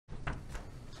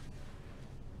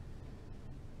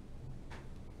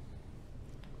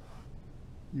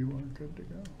You are good to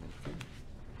go.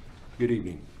 Good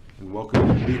evening and welcome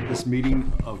to this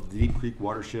meeting of the Deep Creek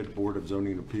Watershed Board of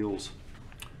Zoning Appeals.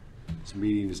 This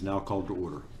meeting is now called to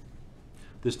order.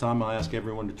 This time I ask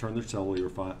everyone to turn their cellular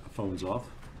phones off.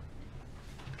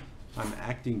 I'm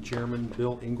acting chairman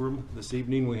Bill Ingram. This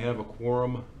evening we have a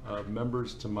quorum of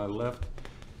members to my left: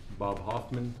 Bob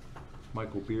Hoffman,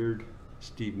 Michael Beard,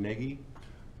 Steve Nagy.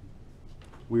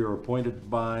 We are appointed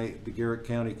by the Garrett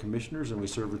County Commissioners and we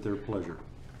serve at their pleasure.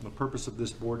 The purpose of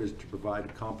this board is to provide a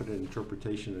competent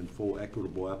interpretation and full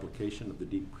equitable application of the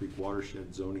Deep Creek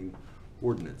Watershed Zoning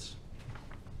Ordinance.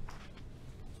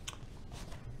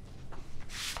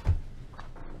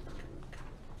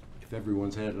 If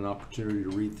everyone's had an opportunity to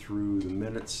read through the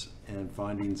minutes and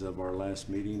findings of our last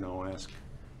meeting, I'll ask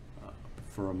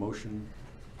for a motion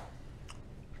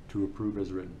to approve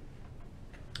as written.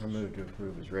 I move to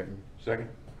approve as written. Second.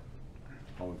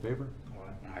 All in favor?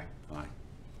 Aye. Aye.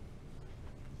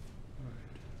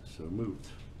 So moved.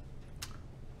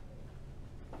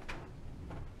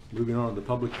 Moving on to the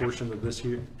public portion of this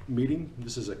meeting.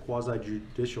 This is a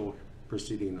quasi-judicial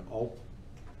proceeding. All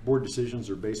board decisions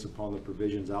are based upon the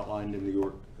provisions outlined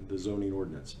in the zoning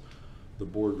ordinance. The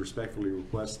board respectfully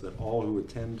requests that all who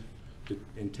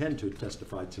intend to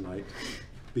testify tonight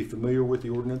be familiar with the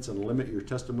ordinance and limit your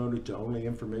testimony to only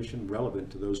information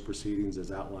relevant to those proceedings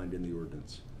as outlined in the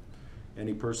ordinance.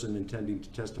 Any person intending to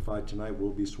testify tonight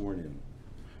will be sworn in.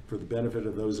 For the benefit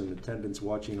of those in attendance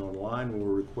watching online, we will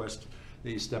request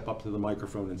that you step up to the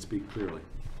microphone and speak clearly.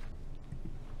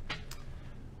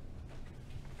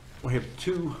 We have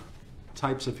two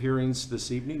types of hearings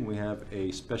this evening. We have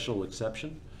a special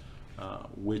exception,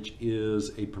 which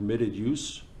is a permitted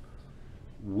use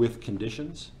with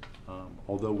conditions,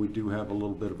 although we do have a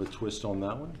little bit of a twist on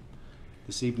that one.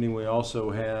 This evening we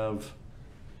also have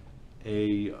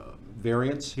a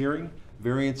variance hearing.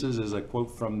 Variances, as I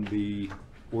quote from the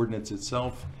ordinance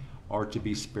itself, are to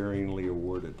be sparingly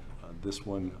awarded. This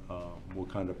one will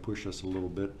kind of push us a little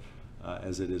bit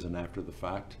as it is an after the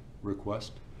fact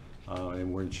request.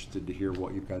 And we're interested to hear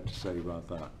what you've got to say about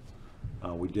that.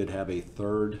 We did have a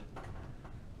third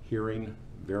hearing.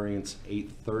 Variance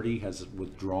 830 has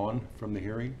withdrawn from the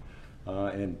hearing.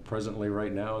 And presently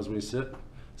right now as we sit,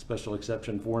 special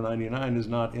exception 499 is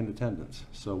not in attendance.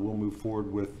 So we'll move forward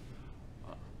with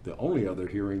the only other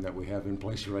hearing that we have in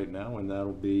place right now, and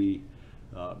that'll be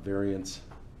variance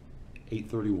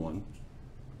 831.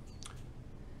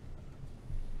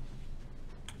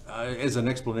 As an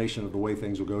explanation of the way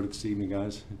things will go this evening,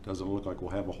 guys, it doesn't look like we'll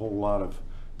have a whole lot of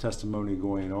testimony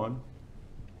going on.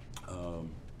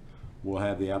 We'll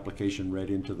have the application read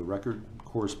into the record.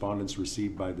 Correspondence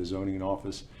received by the zoning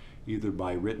office, either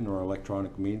by written or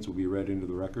electronic means, will be read into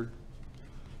the record.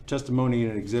 Testimony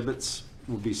and exhibits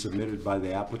will be submitted by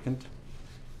the applicant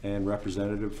and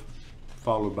representative,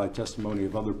 followed by testimony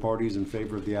of other parties in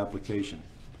favor of the application.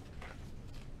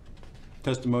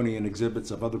 Testimony and exhibits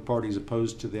of other parties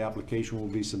opposed to the application will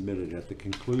be submitted. At the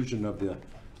conclusion of the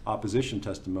opposition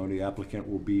testimony, the applicant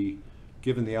will be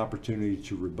given the opportunity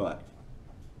to rebut.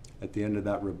 At the end of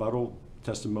that rebuttal,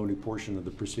 testimony portion of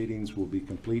the proceedings will be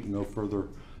complete. No further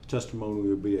testimony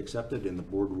will be accepted and the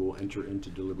board will enter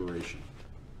into deliberation.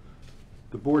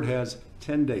 The board has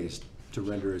 10 days to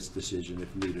render its decision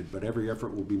if needed, but every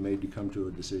effort will be made to come to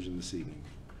a decision this evening.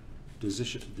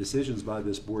 Decisions by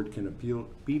this board can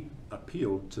be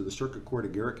appealed to the Circuit Court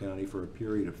of Garrett County for a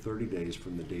period of 30 days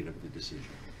from the date of the decision.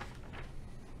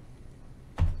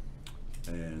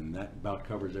 And that about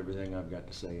covers everything I've got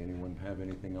to say. Anyone have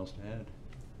anything else to add?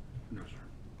 No,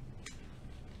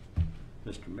 sir.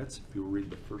 Mr. Metz, if you'll read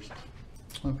the first.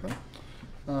 Okay.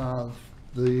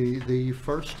 The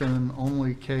first and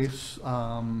only case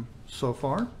so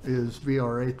far is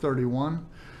VR 831,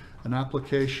 an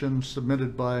application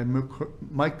submitted by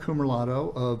Mike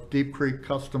Cumerlato of Deep Creek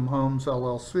Custom Homes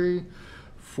LLC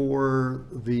for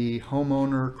the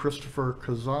homeowner Christopher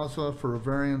Kazaza for a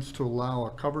variance to allow a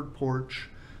covered porch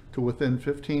to within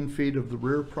 15 feet of the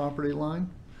rear property line.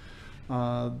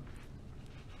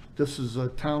 This is a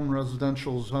town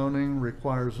residential zoning,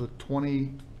 requires a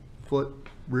 20-foot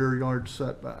rear yard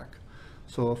setback,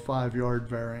 so a 5-yard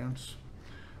variance,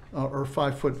 or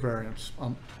 5-foot variance,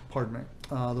 pardon me.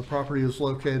 The property is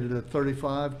located at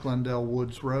 35 Glendale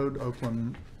Woods Road,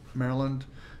 Oakland, Maryland,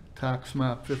 tax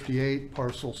map 58,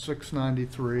 parcel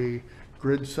 693,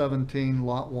 grid 17,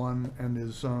 lot 1, and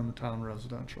is zoned town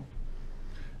residential.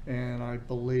 And I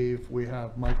believe we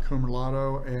have Mike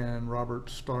Cumerlato and Robert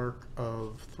Stark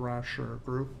of Thrasher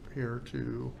Group here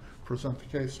to present the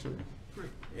case to you. Great.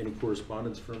 Any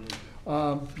correspondence from?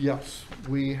 Yes,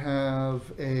 we have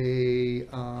a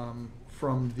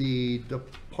From the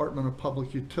Department of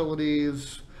Public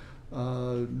Utilities,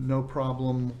 no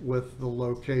problem with the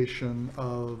location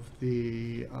of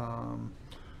the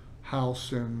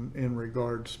house in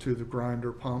regards to the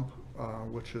grinder pump,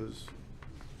 which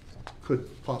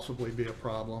could possibly be a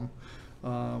problem.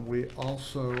 We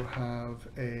also have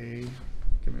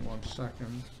give me 1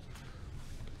 second.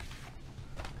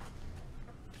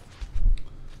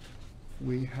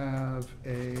 We have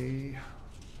a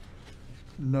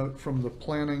note from the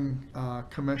Planning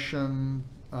Commission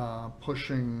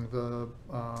pushing the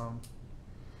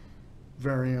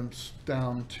variance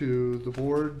down to the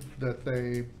board, that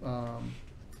they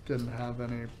didn't have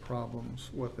any problems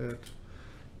with it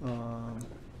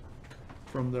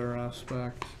from their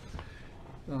aspect.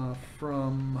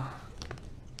 From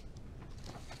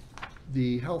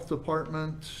the Health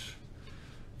Department,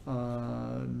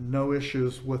 no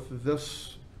issues with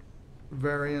this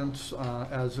variance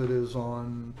as it is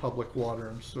on public water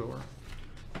and sewer.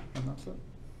 And that's it.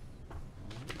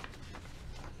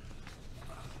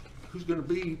 Who's going to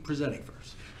be presenting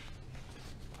first?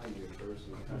 I can go first.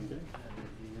 Okay.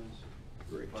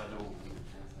 Great. If I don't,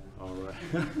 All right.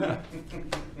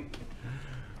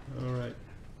 All right.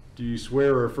 Do you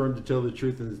swear or affirm to tell the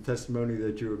truth in the testimony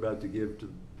that you're about to give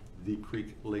to the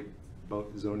Creek Lake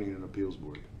Zoning and Appeals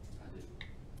Board? I do.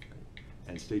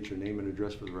 And state your name and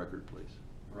address for the record, please.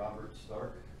 Robert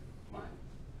Stark, my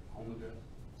home address.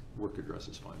 Work address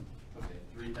is fine. Okay,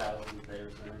 3000 Thayer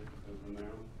Center, Oakland,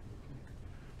 Maryland.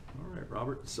 All right,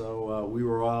 Robert. So we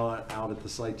were all out at the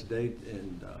site today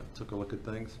and took a look at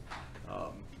things.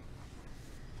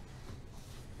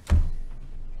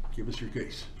 Give us your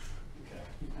case. Okay.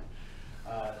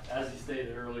 As you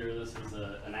stated earlier, this is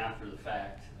an after the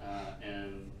fact,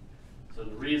 and so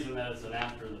the reason that it's an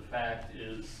after the fact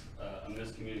is a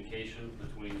miscommunication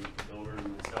between the builder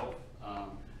and myself.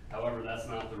 However, that's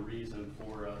not the reason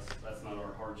for us. That's not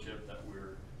our hardship that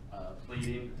we're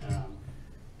pleading.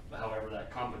 However, that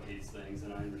complicates things,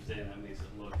 and I understand that makes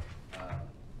it look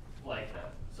like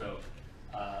that. So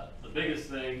the biggest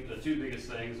thing, the two biggest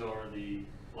things are the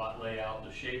lot layout,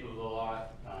 the shape of the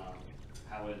lot,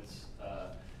 how it's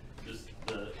just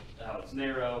how it's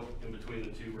narrow in between the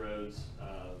two roads,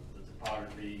 the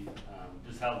topography,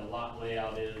 just how the lot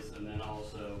layout is, and then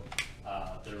also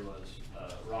there was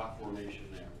rock formation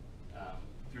there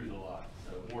through the lot,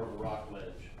 so more of a rock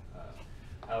ledge.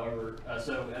 However,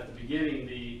 so at the beginning,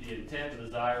 the intent and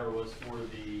desire was for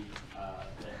the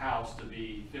house to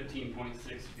be 15.6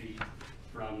 feet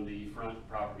from the front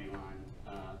property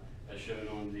line, as shown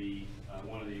on the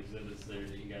one of the exhibits there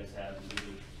that you guys have.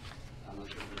 I'm not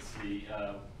sure if it's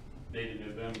the dated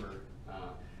November,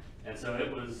 and so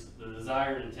it was the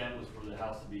desired intent was for the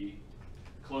house to be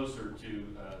closer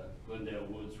to Glendale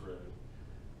Woods Road.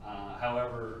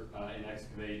 However, in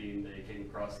excavating, they came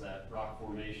across that rock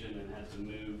formation and had to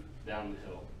move down the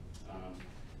hill.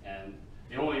 And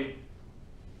the only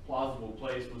plausible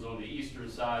place was on the eastern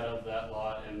side of that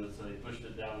lot, and so they pushed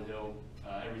it down the hill.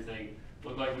 Everything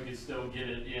looked like we could still get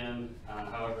it in.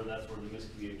 However, that's where the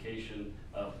miscommunication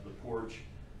of the porch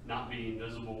not being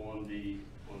visible on the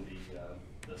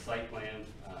site plan.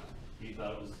 He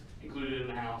thought it was included in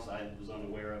the house. I was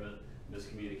unaware of it.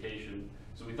 Miscommunication.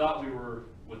 So we thought we were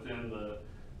within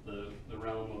the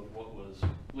realm of what was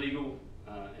legal,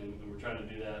 and we were trying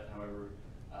to do that. However,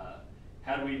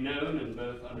 had we known and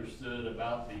both understood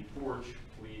about the porch,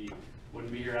 we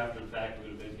wouldn't be here after the fact.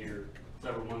 We would have been here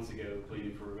several months ago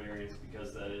pleading for a variance,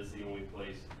 because that is the only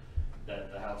place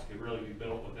that the house could really be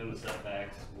built within the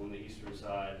setbacks on the eastern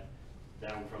side,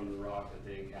 down from the rock that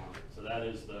they encountered. So that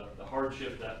is the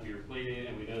hardship that we are pleading,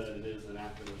 and we know that it is an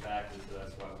after the fact, and so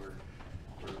that's why we're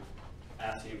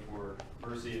asking for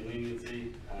mercy and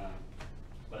leniency,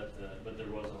 but there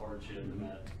was a hardship, and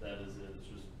that is it. It's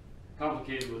just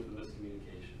complicated with the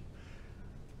miscommunication.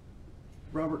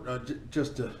 Robert,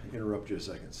 just to interrupt you a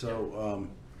second. So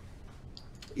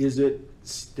is it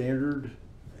standard,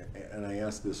 and I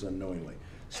ask this unknowingly,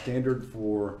 standard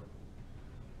for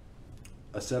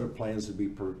a set of plans to be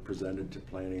presented to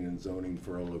planning and zoning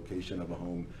for a location of a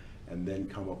home, and then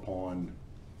come upon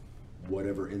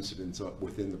whatever incidents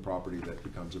within the property that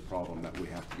becomes a problem, that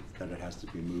it has to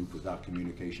be moved without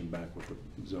communication back with the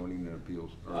zoning and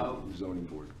appeals or zoning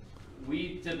board?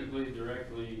 We typically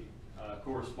directly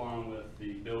correspond with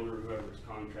the builder, whoever's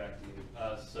contracting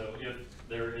us. So if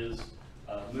there is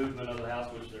movement of the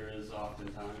house, which there is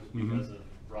oftentimes because of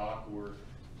rock, or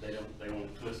they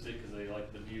want to twist it because they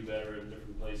like the view better in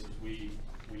different places, we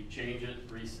change it,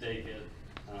 restake it,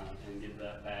 and get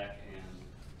that back.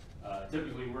 And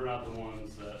typically, we're not the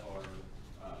ones that are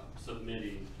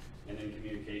submitting and in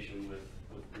communication with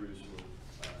Bruce or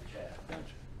Chad. Gotcha.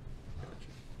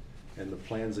 And the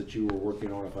plans that you were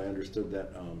working on, if I understood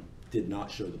that, did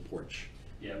not show the porch.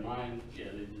 Yeah, mine, yeah,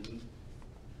 they didn't.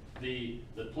 The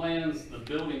plans, the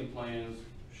building plans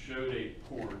showed a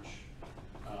porch,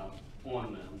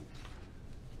 on them.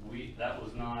 That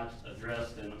was not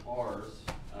addressed in ours.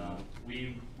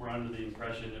 We were under the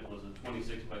impression it was a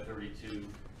 26 by 32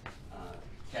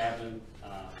 cabin,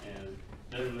 and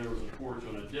then there was a porch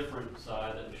on a different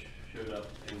side that showed up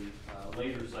in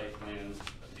later site plans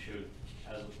that showed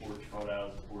as a porch, called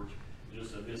out as a porch.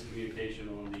 Just a miscommunication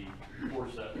on the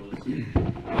porch that was the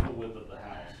width of the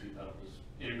house. We thought it was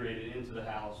integrated into the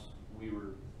house. It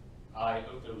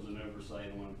was an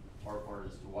oversight on our part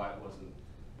as to why it wasn't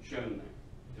shown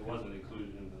there. It wasn't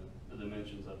included in the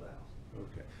dimensions of the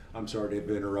house. Okay. I'm sorry to have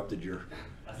interrupted you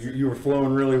were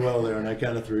flowing really well there, and I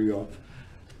kind of threw you off.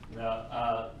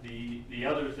 Now, the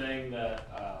other thing that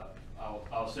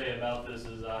I'll say about this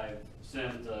is I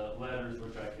sent letters,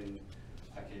 which I can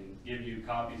give you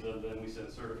copies of them. We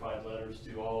sent certified letters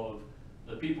to all of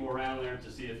the people around there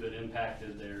to see if it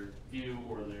impacted their view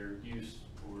or their use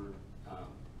or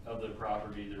of the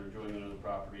property, their enjoyment of the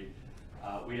property.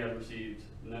 We have received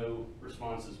no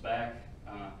responses back,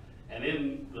 and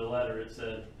in the letter it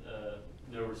said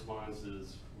no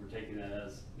responses. We're taking that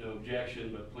as no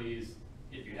objection, but please,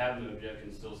 if you have no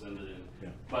objection, still send it in. Yeah.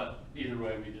 But either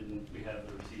way, we have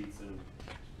the receipts and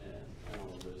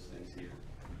all of those things here,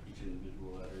 each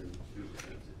individual letter and who was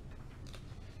sent it.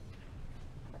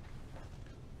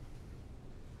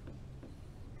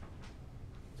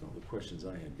 That's all the questions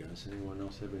I had, guys. Anyone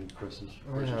else have any questions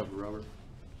I have- for Robert?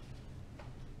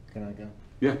 Can I go?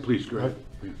 Yeah, please, go ahead.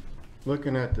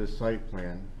 Looking at the site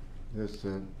plan, this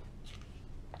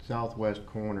southwest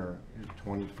corner is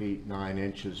 20 feet 9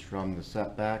 inches from the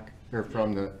setback, or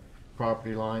from the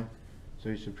property line. So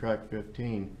you subtract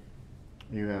 15,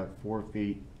 you have 4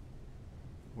 feet,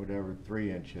 whatever,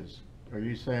 3 inches. Are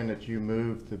you saying that you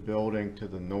moved the building to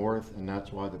the north and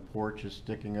that's why the porch is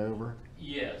sticking over?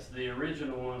 Yes, the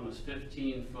original one was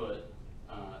 15 foot,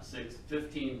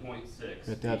 15.6.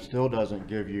 But that feet. still doesn't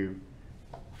give you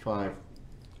 5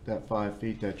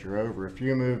 feet that you're over. If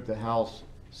you move the house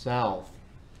south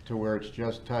to where it's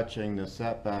just touching the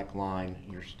setback line,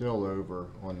 you're still over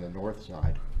on the north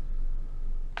side.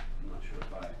 I'm not sure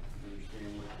if I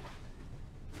understand what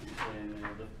you're saying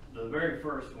there. The very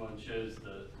first one shows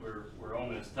we're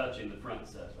almost touching the front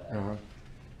setback.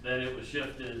 Then it was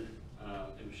shifted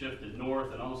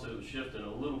north, and also it was shifted a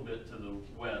little bit to the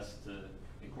west to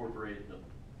incorporate the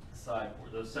side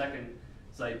porch. The second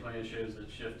site plan shows it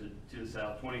shifted to the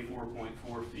south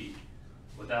 24.4 feet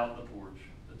without the porch,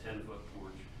 the 10-foot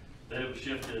porch. Then it was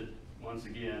shifted once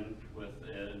again with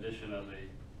an addition of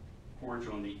a porch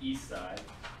on the east side.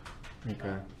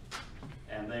 Okay.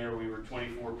 And there we were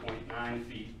 24.9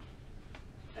 feet.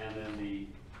 And then the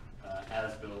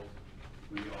as-built,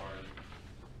 we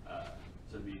are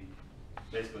to be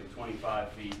basically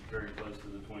 25 feet, very close to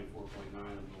the 24.9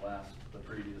 of the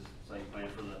previous site plan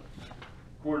for the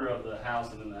quarter of the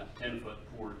house, and then that 10-foot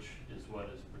porch is what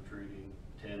is protruding,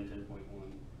 10.1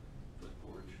 foot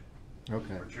porch.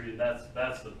 Okay. Protruding,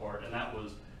 that's the part, and that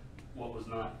was what was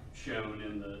not shown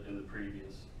in the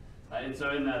previous. And so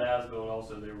in that as-built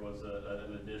also there was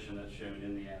an addition that's shown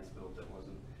in the as-built that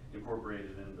wasn't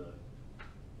incorporated in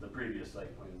the previous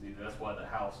site plans either. That's why the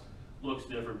house looks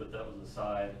different, but that was a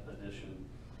side addition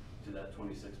to that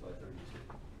 26 by 32.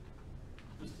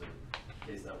 Just in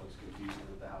case that looks confusing,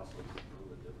 that the house looks a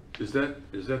little bit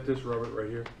different. Is that this, Robert, right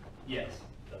here? Yes,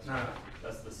 that's right.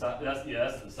 That's the side. That's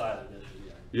the side addition.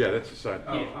 Yeah. Yeah, that's the side.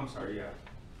 Oh, Yeah. I'm sorry, yeah.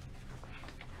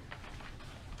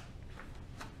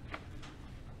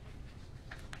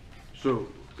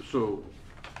 So,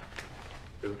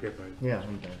 okay, fine. Yeah,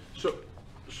 I'm done.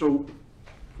 So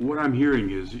what I'm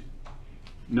hearing is,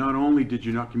 not only did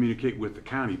you not communicate with the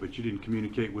county, but you didn't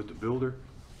communicate with the builder?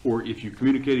 Or if you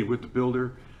communicated with the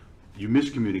builder, you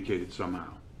miscommunicated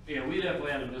somehow? Yeah, we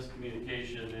definitely had a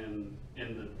miscommunication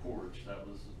in the porch. That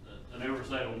was an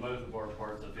oversight on both of our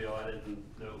parts. I feel I didn't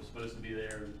know it was supposed to be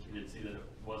there, and we didn't see that it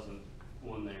wasn't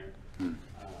on there.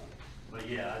 But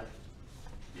yeah,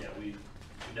 we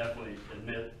definitely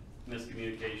admit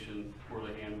miscommunication,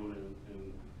 poorly handled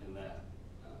in that.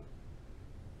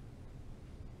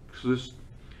 So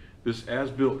this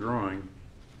as-built drawing,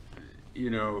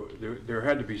 there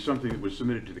had to be something that was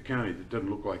submitted to the county that doesn't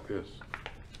look like this.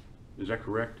 Is that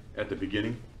correct, at the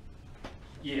beginning?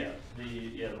 Yeah,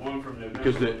 the one from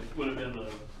November Because would have been the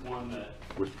one that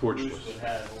Was Bruce porchless. would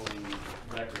have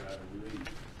on record, I believe.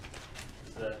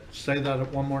 Is that Say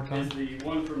that one more time. is the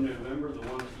one from November the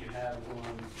one that you have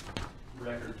on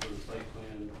record for the site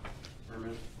plan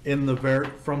permit? In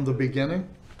the from the beginning?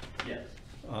 Yes.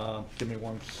 Give me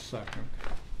 1 second.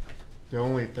 The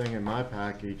only thing in my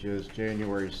package is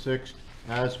January 6th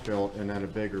as-built and then a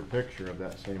bigger picture of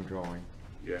that same drawing.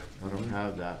 Yeah. I don't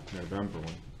have that November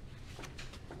one.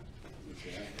 Let's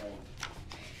see, I have,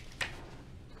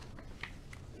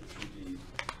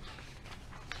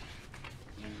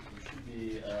 there should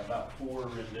be about 4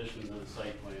 renditions of the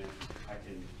site plan. I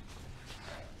can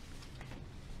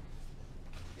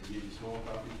give you small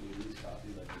copies and these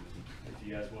copies. I can, if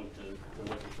you guys want to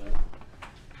look at them.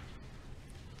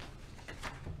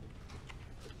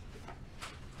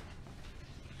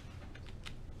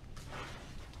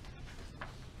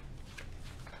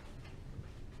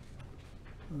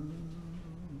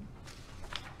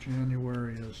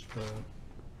 January is the,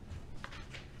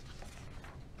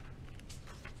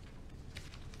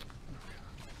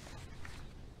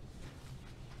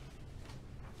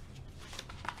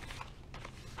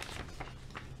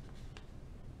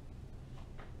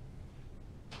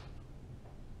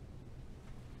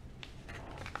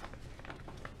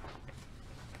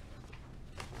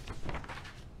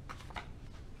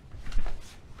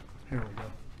 here we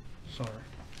go, sorry.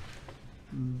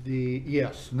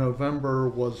 Yes, November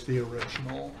was the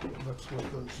original, that's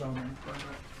with the zoning permit.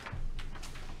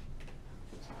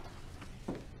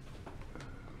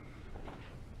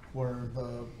 Where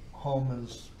the home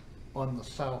is on the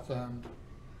south end,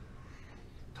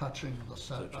 touching the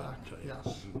setback,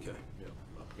 yes. Okay, yeah,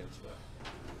 up against that.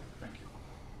 Thank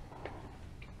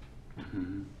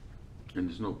you. And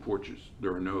there's no porches,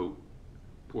 there are no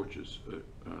porches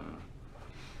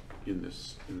in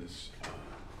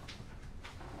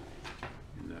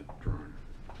that drawing.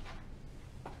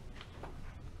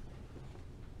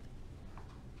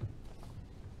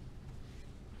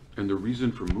 And the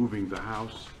reason for moving the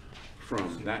house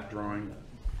from that drawing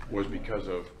was because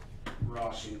of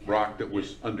rock that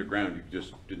was underground, you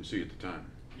just didn't see at the time.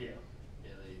 Yeah,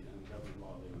 yeah, they uncovered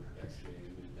while they were excavating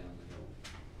and moved down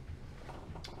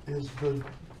the hill.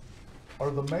 Are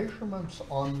the measurements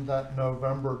on that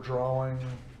November drawing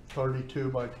 32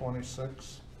 by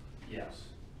 26? Yes.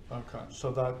 Okay,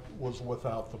 so that was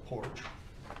without the porch,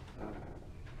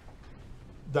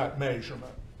 that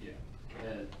measurement? Yeah.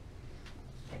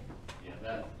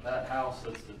 Yeah, that house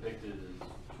that's depicted is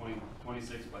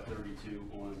 26 by 32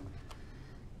 on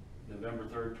November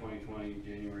 3rd, 2020,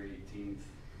 January 18th,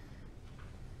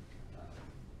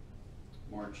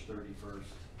 March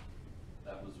 31st.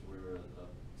 That was where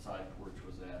a side porch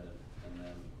was added, and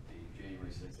then the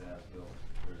January 6th as-built,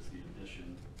 there's the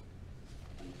addition,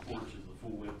 and the porch is the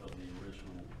full width of the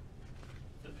original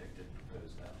depicted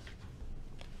proposed house.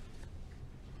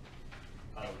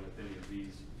 I don't know if any of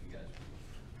these, if you guys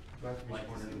like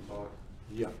to see.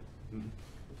 Yeah.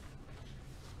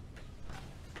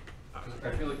 I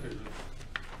feel like there's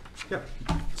Yeah,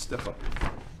 step up.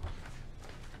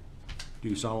 Do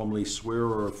you solemnly swear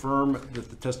or affirm that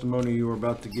the testimony you are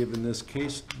about to give in this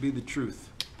case be the truth?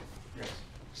 yes.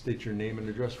 State your name and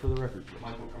address for the record, please.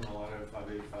 Michael Carmelado,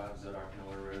 585 Zadok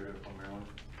Miller Road, Oakland, Maryland.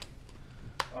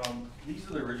 These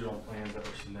are the original plans that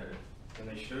were submitted, and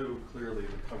they show clearly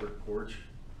the covered porch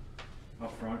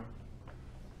up front.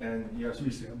 And yes,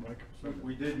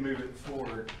 we did move it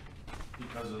forward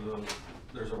because of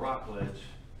there's a rock ledge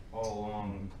all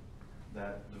along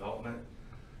that development,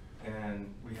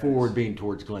 and we had Forward being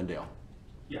towards Glendale.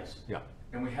 Yes. Yeah.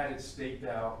 And we had it staked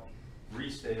out,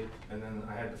 restaked, and then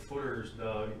I had the footers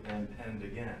dug and penned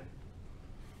again.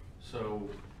 So,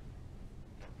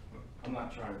 I'm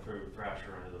not trying to throw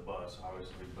Thrasher under the bus,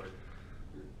 obviously, but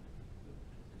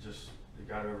it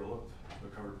got overlooked, the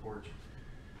covered porch.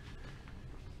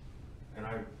 And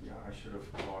I should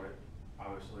have caught it,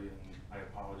 obviously, and I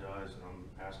apologize, and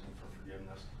I'm asking for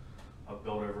forgiveness. I've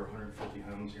built over 150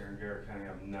 homes here in Garrett County.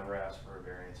 I've never asked for a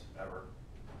variance, ever.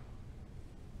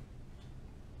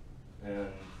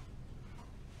 And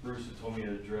Bruce had told me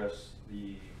to address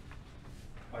the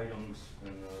items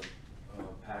in the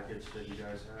package that you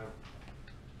guys have.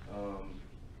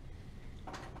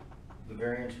 The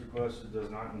variance requested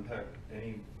does not impact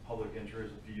any public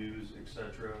interest, views,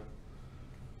 etc.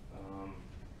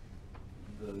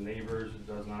 The neighbors, it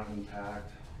does not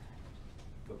impact.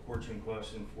 The porch in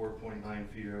question, 4.9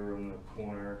 feet over in the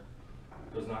corner,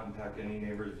 does not impact any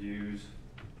neighbor's views.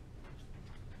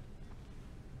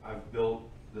 I've built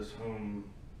this home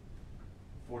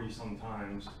 40-some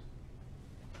times,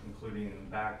 including in the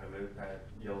back of it at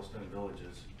Yellowstone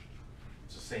Villages.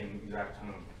 It's the same exact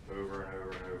home over and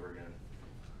over and over again.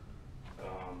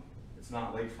 It's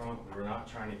not lakefront. We're not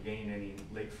trying to gain any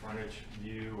lake frontage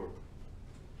view or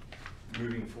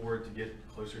moving forward to get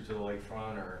closer to the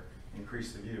lakefront or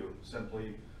increase the view.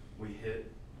 Simply we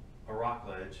hit a rock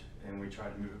ledge and we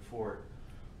tried to move it forward.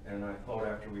 And I thought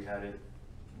after we had it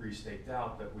re-staked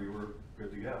out that we were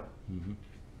good to go.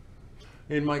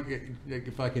 And Mike,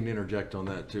 if I can interject on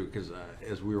that too, because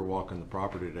as we were walking the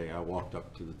property today, I walked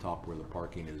up to the top where the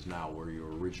parking is now, where you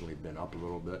originally been up a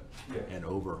little bit and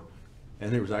over.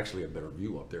 And there was actually a better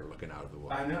view up there looking out of the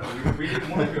way. I know, we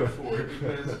didn't want to go forward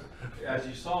because as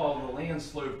you saw, the land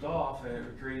sloped off and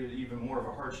it created even more of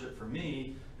a hardship for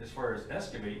me as far as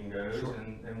excavating goes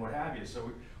and what have you.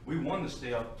 So we wanted to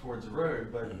stay up towards the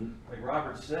road, but like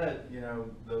Robert said, you know,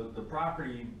 the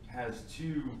property has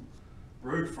 2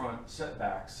 road front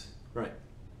setbacks. Right.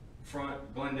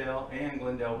 Front Glendale and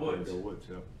Glendale Woods. Glendale Woods,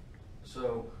 yeah.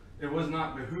 So it was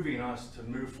not behooving us to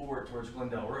move forward towards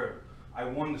Glendale Road. I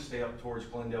wanted to stay up towards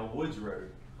Glendale Woods Road.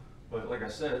 But like I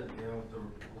said, you know,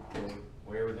 the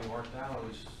way everything worked out, it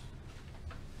was,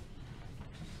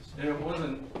 and it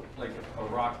wasn't like a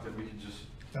rock that we could just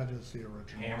That is the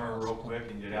original. hammer real quick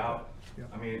and get out. Yeah.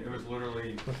 I mean, it was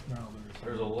literally, But now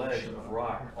there's a ledge of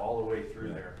rock all the way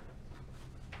through there.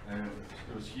 And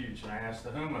it was huge. And I asked the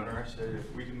homeowner, I said,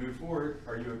 if we can move forward,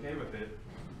 are you okay with it?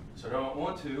 So I don't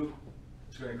want to.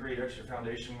 It's going to create extra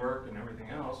foundation work and everything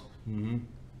else.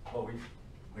 But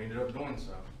we ended up doing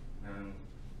so. And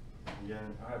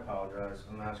again, I apologize.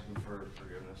 I'm asking for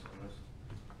forgiveness on this.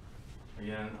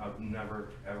 Again, I've never,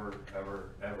 ever, ever,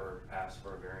 ever asked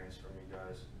for a variance from you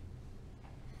guys.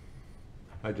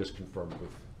 I just confirmed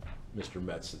with Mr.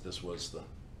 Metz that this was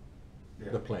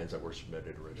the plans that were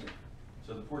submitted originally.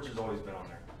 So the porch has always been on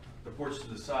there. The porch to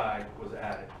the side was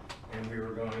added, and we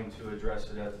were going to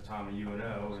address it at the time of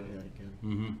UNO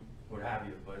and what have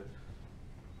you, but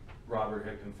Robert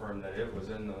had confirmed that it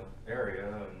was in the area,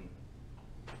 and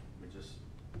we just,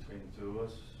 between the 2 of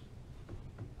us,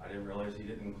 I didn't realize he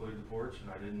didn't include the porch, and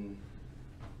I don't know,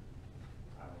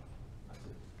 that's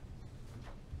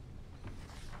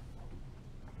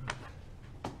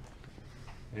it.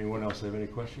 Anyone else have any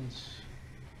questions?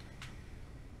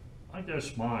 I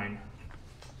guess mine,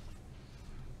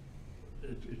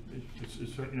 it's,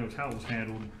 you know, it's how it was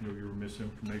handled, you know, your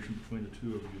misinformation between the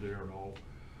 2 of you there and all.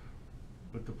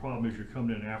 But the problem is you're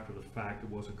coming in after the fact, it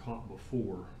wasn't caught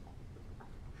before.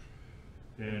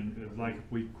 And like if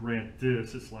we grant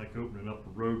this, it's like opening up a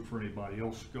road for anybody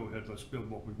else. Go ahead, let's build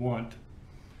what we want.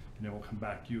 And then we'll come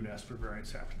back to you and ask for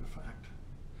variance after the fact.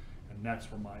 And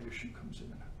that's where my issue comes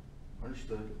in,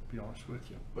 Understood. to be honest with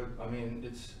you. But, I mean,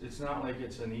 it's not like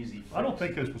it's an easy fix. I don't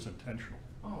think this was intentional.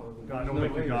 Oh, I don't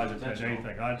there's think no you way guys it's intended intentional.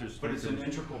 anything. I just But think it's it an was-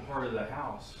 integral part of the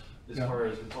house, as Yeah. far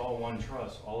as it's all one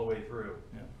truss, all the way through.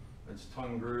 Yeah. It's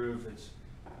tongue groove, it's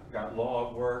got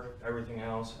log work, everything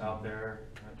else out there.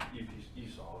 You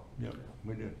saw it. Yep,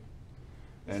 we did.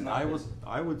 It's And not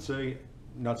I would say,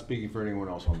 not speaking for anyone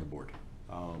else on the board,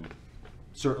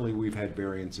 certainly we've had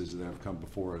variances that have come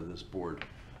before this board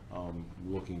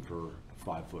looking for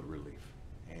 5-foot relief.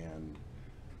 And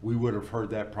we would have heard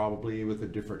that probably with a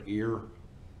different ear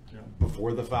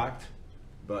before the fact,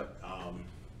 but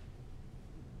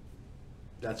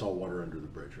that's all water under the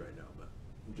bridge right now. But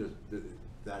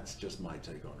that's just my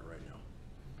take on it right now.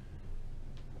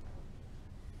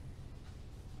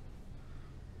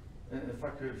 And if I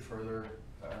could further,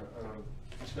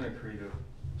 it's gonna create a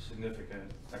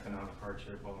significant economic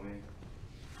hardship on me.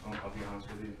 I'll be honest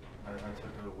with you. I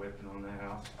took a whipping on that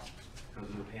house because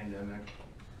of the pandemic,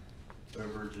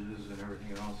 overages and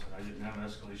everything else. I didn't have an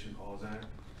escalation clause in it.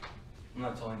 I'm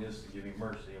not telling you this to give you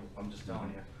mercy. I'm just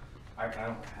telling you, I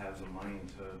don't have the money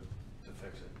to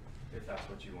fix it, if that's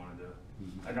what you wanna do.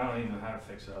 I don't even know how to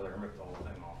fix it other than rip the whole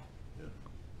thing off.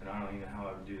 And I don't even know how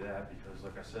I would do that because,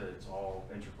 like I said, it's all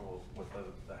integral with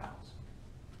the house.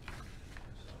 So,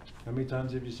 How many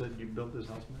times have you said you built this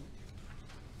house, man?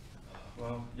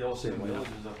 well, Yellowstone Same way.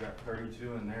 Villages, I've got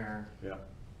 32 in there, Yeah.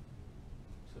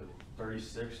 so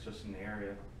 36 just in the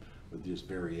area. With just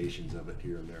variations of it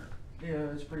here and there.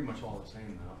 Yeah, it's pretty much all the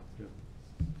same though.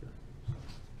 Yeah.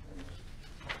 Anyways,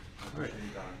 I All right.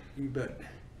 appreciate your time. You bet.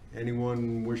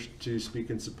 Anyone wish to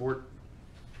speak in support?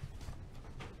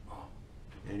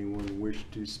 Anyone wish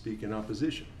to speak in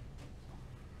opposition?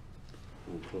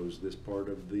 We'll close this part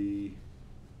of the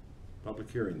public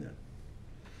hearing then.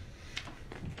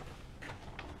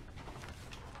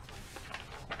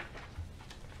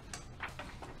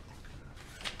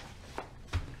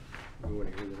 We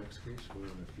want to hear the next case, or we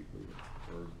want to keep moving,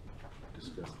 or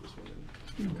discuss this one?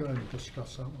 You can go ahead and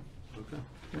discuss that one. Okay,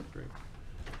 great.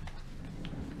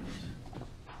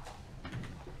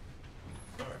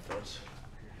 All right, fellas.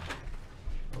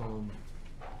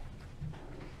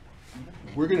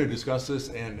 We're gonna discuss this,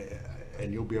 and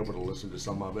you'll be able to listen to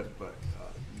some of it, but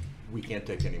we can't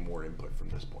take any more input from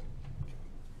this point.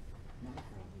 My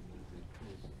problem with it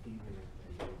is even if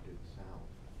they moved it south,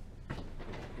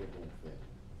 it won't fit.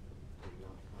 They're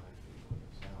not 5 feet on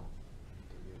the south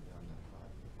to get down that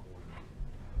 5-foot corner.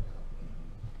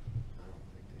 I don't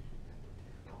think they should have to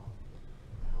tear it off.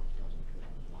 The house doesn't fit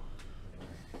on the lot.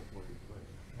 Where do you put it?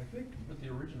 I think with the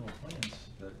original plans,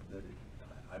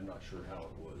 I'm not sure how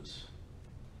it was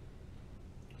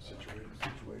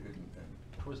situated and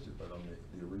twisted, but on the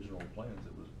original plans,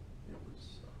 it was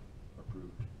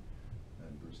approved.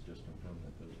 And Bruce just confirmed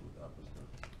that that was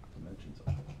the dimensions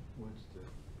of it. What's the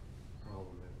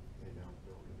problem if they don't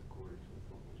build in accordance with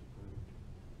what was approved?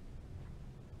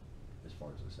 As far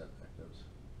as the setback goes.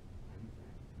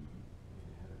 Anything?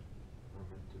 They had a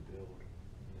permit to build,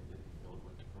 and they didn't build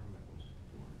what the permit was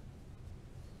for.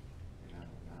 And I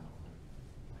don't know,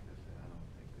 like I said, I don't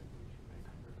think that we should make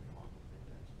them really off of it,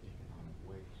 that's economic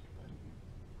waste, but,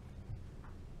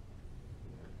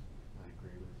 I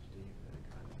agree with Steve that it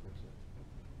kind of puts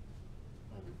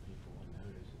other people on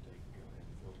notice that they can go ahead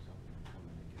and build something and come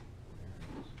in and get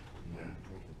variance. I don't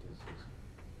think that this is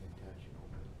intentional,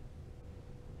 but,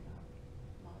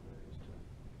 my vote is to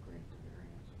grant the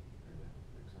variance or the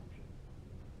exemption.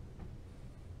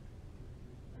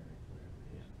 Whatever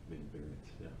it is. Big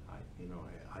variance, yeah.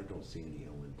 I don't see any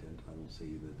ill intent. I don't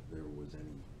see that there was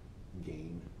any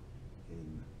gain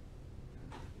in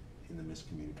the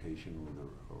miscommunication or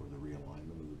the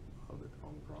realignment of it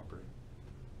on the property.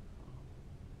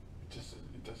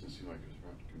 It doesn't seem like there's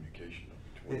much communication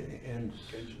between And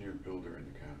engineer, builder, and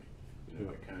the county.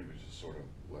 The county was just sort of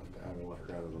left out. kind of left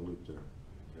out of the loop there.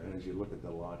 And as you look at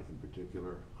the lot in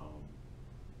particular,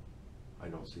 I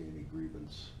don't see any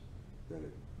grievance that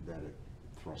it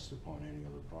thrusts upon any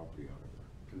other property owner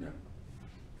there. Yeah.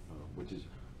 Which is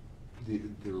the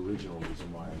original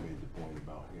reason why I made the point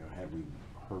about, had we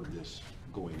heard this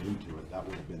going into it, that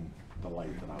would have been the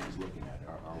light that I was looking at.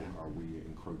 Are we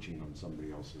encroaching on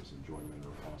somebody else's enjoyment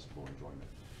or possible enjoyment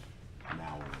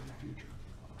now or in the future?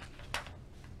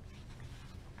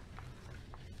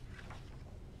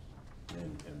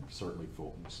 And certainly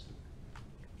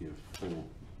give full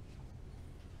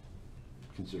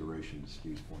consideration to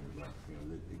Steve's point about,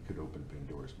 that it could open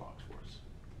Pandora's box for us.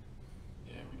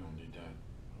 Yeah, we don't need that.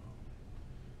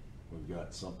 We've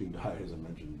got something to, as I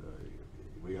mentioned,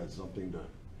 we got something to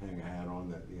hang a hat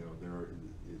on that,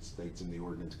 it states in the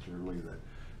ordinance clearly that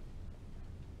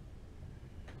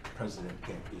precedent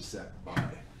can't be set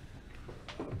by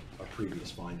a previous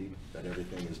finding, that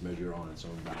everything is measured on its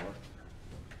own ballot.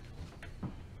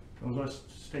 Well, as I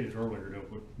stated earlier,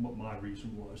 what my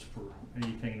reason was for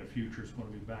anything in the future is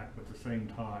going to be back, but at the same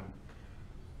time,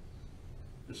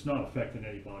 it's not affecting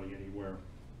anybody anywhere,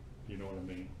 you know what I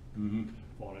mean?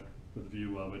 Mm-hmm. On it, with the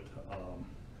view of it.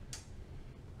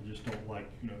 I just don't like,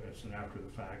 it's an after the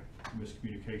fact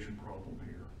miscommunication problem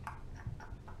here.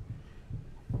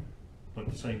 But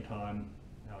at the same time,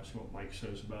 I see what Mike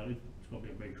says about it, it's going to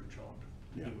be a major job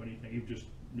to do anything. You just,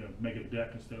 make a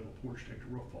deck instead of a porch, take the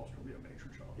roof off, it's going to be a major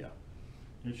job. Yeah.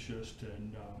 It's just,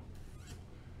 and,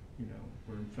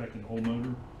 we're infecting the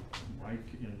homeowner,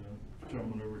 Mike, and the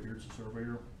gentleman over here is the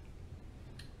surveyor.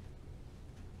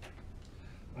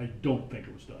 I don't think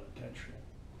it was done intentionally.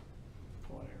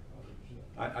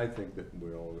 I think that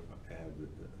we all have the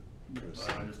I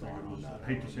same just think thought it on was, that. I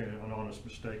hate to say it, an honest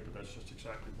mistake, but that's just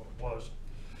exactly what it was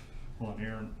on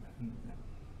here.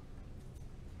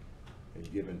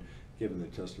 And given the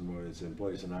testimony that's in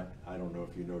place, and I don't know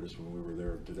if you noticed when we were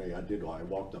there today, I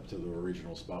walked up to the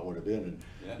original spot would have been, and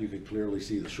you could clearly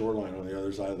see the shoreline on the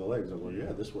other side of the lake. I was like,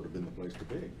 yeah, this would have been the place to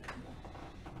be.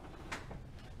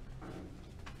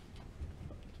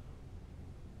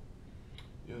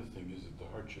 The other thing is that the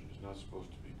hardship is not supposed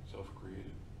to be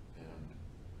self-created,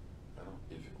 and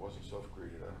if it wasn't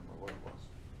self-created, I don't know what it was.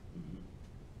 Mm-hmm.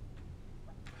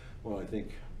 Well, I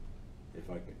think if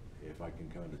I can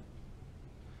kind of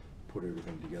put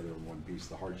everything together in one piece,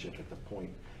 the hardship at the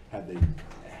point, had they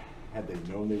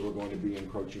known they were going to be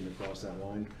encroaching across that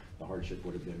line, the hardship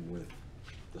would have been with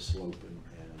the slope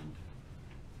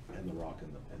and the rock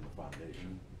and the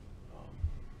foundation.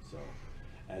 So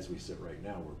as we sit right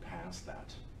now, we're past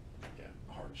that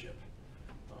hardship.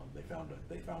 They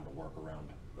found a work around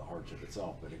the hardship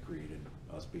itself, but it created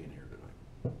us being here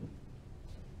tonight.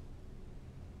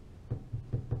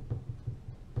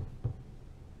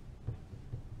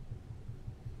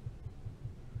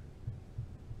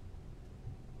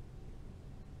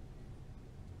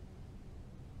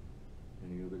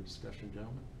 Any other discussion,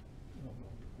 gentlemen?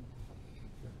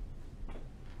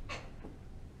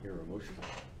 Hear a motion?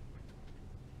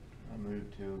 I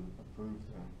move to approve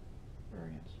the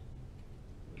variance.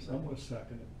 I'm going to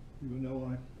second it, even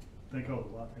though think I'll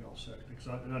second, because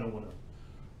I don't want to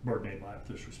burden anybody with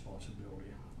this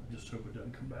responsibility. I just hope it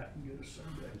doesn't come back and get us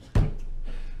someday.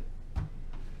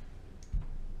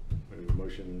 We have a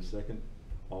motion and a second.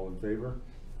 All in favor?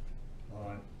 All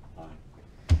right. Aye.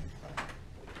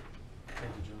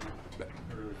 Thank you, John.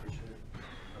 I really appreciate it.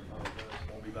 I apologize.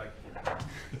 Won't be back again.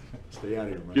 Stay out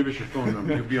of here, Mike. Give us your phone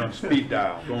number, you'll be on speed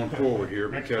dial going forward here,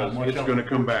 Next because time, watch it's out gonna for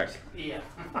come porches. back. Yeah.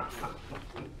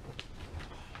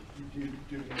 You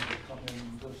do need to come in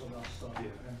and visit us,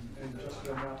 and just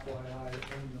an FYI,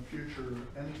 in the future,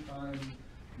 anytime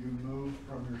you move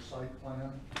from your site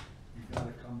plan, you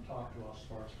gotta come talk to us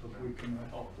first, because we can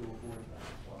help to avoid that as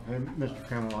well. Hey, Mr.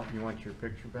 Camelot, you want your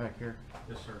picture back here?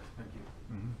 Yes, sir. Thank you.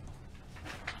 Mm-hmm.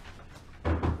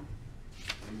 Have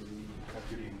a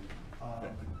good evening.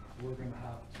 We're gonna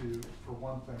have to, for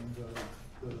one thing,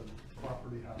 the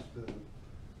property has to,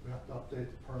 we have to update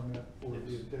the permit for the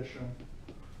Yes. addition.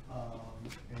 And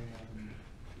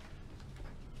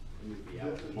We'd be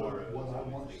out tomorrow. what I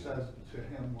once said to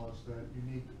him was that you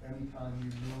need, anytime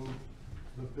you move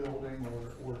the building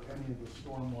or any of the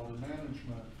stormwater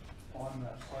management on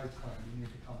that site plan, you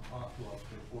need to come talk to us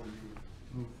before you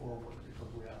move forward, because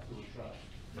we have to adjust.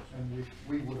 And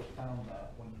we would have found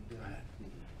that when you did it.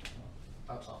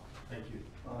 That's all. Thank you.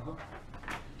 Uh-huh.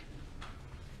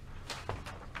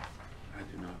 I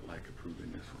do not like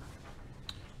approving this one.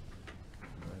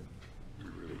 I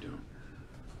really don't.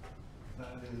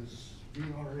 That is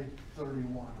VRA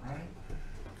 31, right?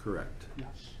 Correct.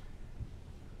 Yes.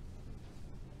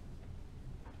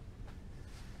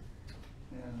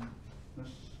 And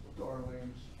Miss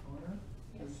Darlene's owner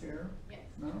is here? Yes.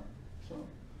 No? So.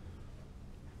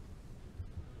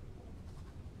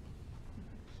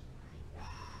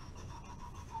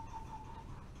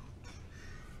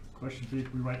 Question B,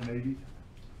 can we write maybe?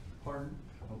 Pardon?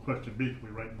 Oh, question B, can we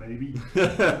write maybe?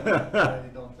 I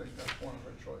don't think that's one of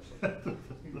our choices.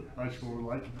 I sure would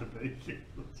like it to be.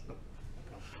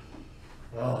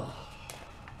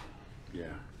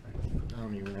 Yeah. I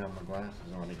don't even have my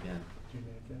glasses on again. Do you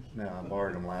need this? No, I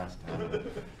borrowed them last time. Thank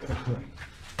you.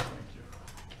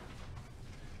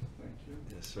 Thank you.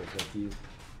 Yes, sir, thank you.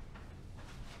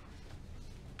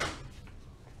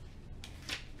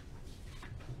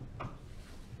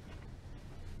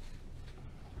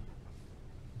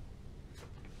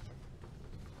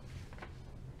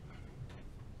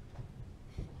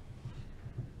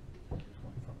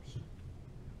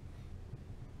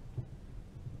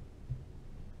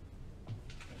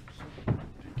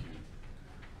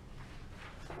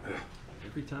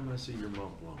 Every time I see your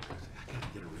Mont Blanc, I say, I gotta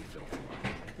get a refill.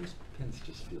 Those pens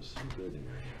just feel so good in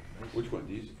your hand. Which one,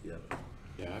 these? Yeah.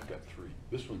 Yeah, I've got 3.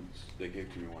 This one, they gave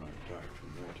to me when I retired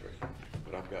from the military,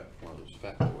 but I've got one of those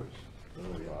fat boys that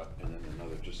I bought, and then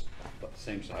another just about the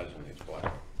same size, only it's black,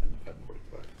 and the fat boy's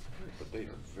black. But they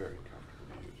are very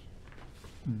comfortable to use.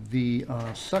 The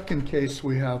second case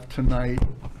we have tonight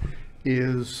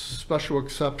is special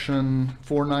exception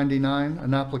 499,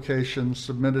 an application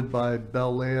submitted by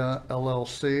Bellea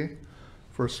LLC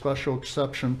for a special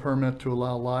exception permit to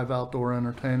allow live outdoor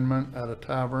entertainment at a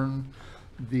tavern,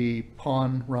 the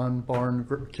Pawn Run Barn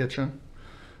Kitchen.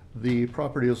 The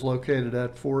property is located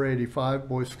at 485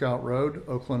 Boy Scout Road,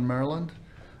 Oakland, Maryland.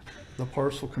 The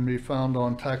parcel can be found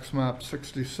on tax map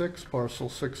 66, parcel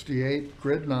 68,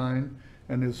 grid 9,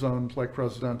 and is zoned like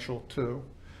residential 2.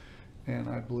 And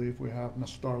I believe we have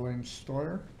Miss Darlene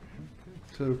Stoyer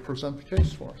to present the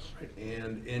case for us.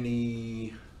 And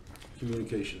any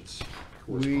communications,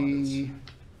 correspondence? We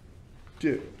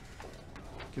do.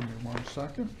 Give me 1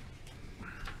 second.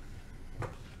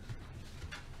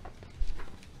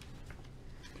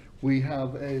 We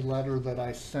have a letter that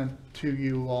I sent to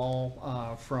you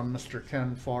all from Mr.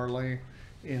 Ken Farley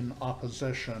in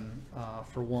opposition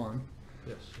for one.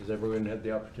 Yes. Has everyone had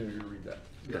the opportunity to read that?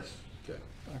 Yes. Okay.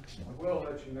 Excellent. I will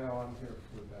let you know I'm here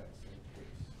for that same case.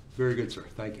 Very good, sir.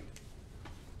 Thank you.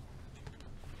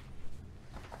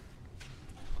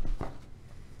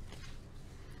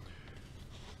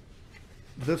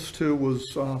 This too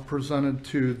was presented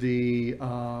to the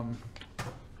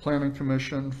Planning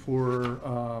Commission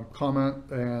for comment,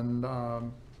 and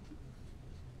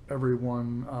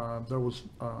everyone, there was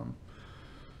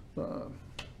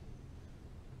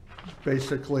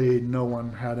basically no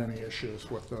one had any issues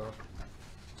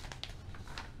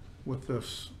with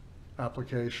this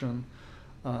application.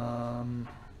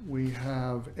 We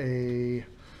have a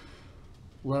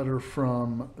letter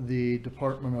from the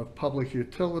Department of Public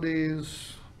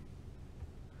Utilities.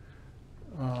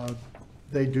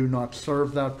 They do not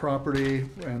serve that property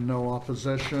and no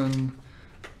opposition.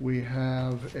 We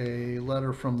have a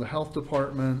letter from the Health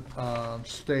Department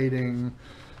stating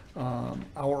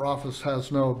Our office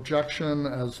has no objection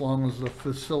as long as the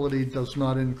facility does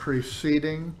not increase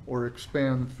seating or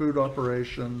expand food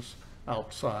operations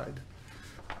outside.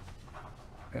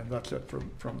 And that's it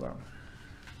from them.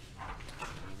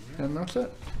 And that's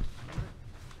it.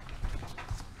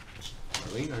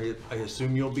 Marlene, I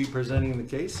assume you'll be presenting the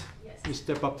case? Yes. You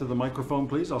step up to the microphone,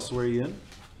 please. I'll swear you in.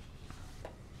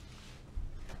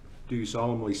 Do you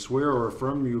solemnly swear or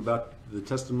affirm the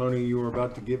testimony you are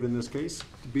about to give in this case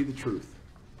to be the truth?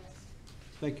 Yes.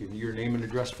 Thank you. Your name and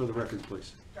address for the record,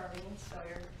 please. Darlene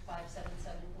Sawyer,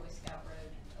 577 Boy Scout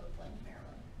Road, Oakland,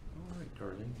 Maryland. All right,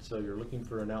 Darlene. So you're looking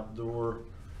for an outdoor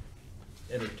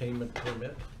entertainment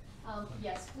permit?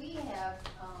 Yes, we have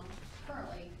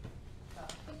currently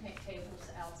picnic tables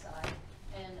outside,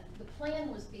 and the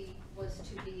plan was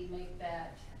to make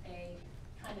that a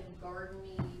kind of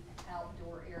garden-y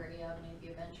outdoor area,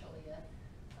 maybe eventually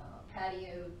a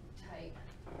patio type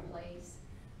place.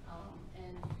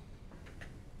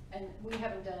 And we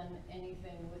haven't done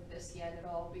anything with this yet at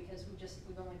all because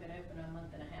we've only been open a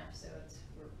month and a half, so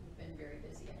we've been very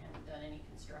busy and haven't done any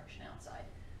construction outside.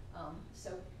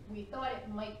 So we thought it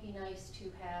might be nice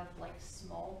to have like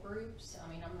small groups.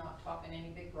 I mean, I'm not talking any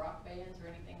big rock bands or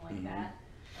anything like that.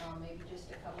 Maybe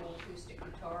just a couple of acoustic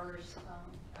guitars.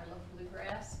 I love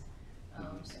bluegrass,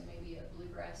 so maybe a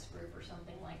bluegrass group or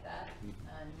something like that.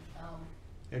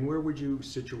 And where would you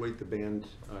situate the band?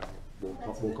 That's a We'll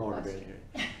good call it a band.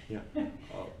 question. Yeah.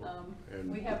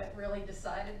 And- We haven't really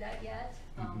decided that yet.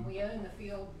 We own the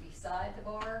field beside the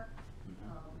bar,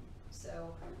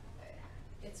 so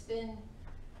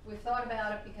we've thought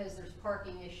about it because there's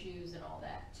parking issues and all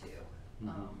that too.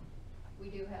 We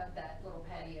do have that little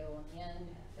patio on the end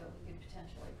that we could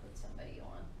potentially put somebody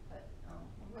on, but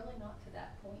we're really not to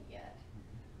that point yet.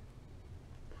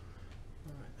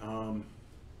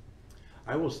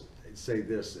 I will say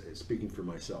this, speaking for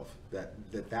myself,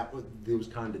 those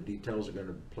kind of details are going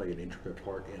to play an intricate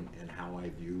part in how I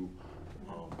view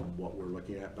what we're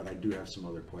looking at, but I do have some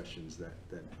other questions that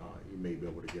you may be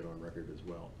able to get on record as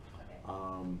well.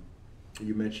 Okay.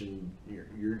 You mentioned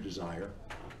your desire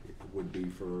would be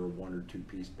for a 1 or 2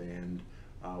 piece band.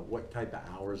 What type of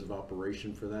hours of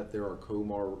operation for that? There are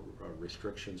COMAR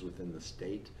restrictions within the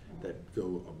state that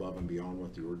go above and beyond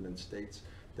what the ordinance states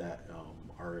that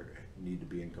need to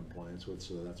be in compliance with,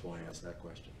 so that's why I asked that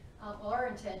question. Well, our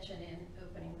intention in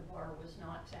opening the bar was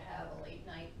not to have a late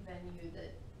night venue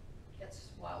that gets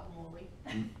wild and woolly.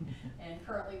 And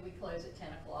currently we close at 10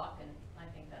 o'clock, and I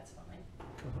think that's fine.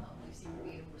 We seem to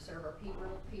be able to serve our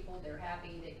people, they're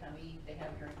happy, they come eat, they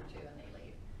have a drink or two, and they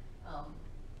leave.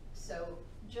 So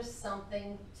just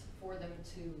something for them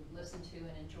to listen to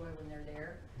and enjoy when they're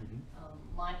there.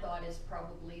 My thought is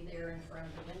probably there in front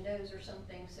of the windows or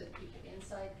something so that people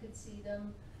inside could see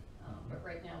them. But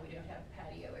right now we don't have a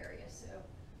patio area, so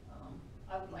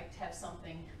I would like to have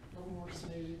something a little more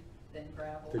smooth than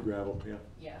gravel. The gravel, yeah.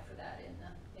 Yeah, for that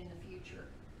in the future.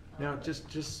 Now,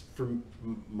 just from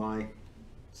my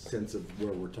sense of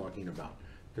where we're talking about,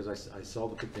 because I saw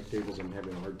the picnic tables, I'm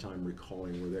having a hard time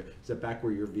recalling where they're, is that back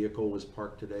where your vehicle was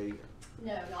parked today?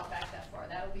 No, not back that far.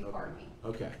 That'll be parking.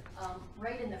 Okay.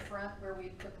 Right in the front where we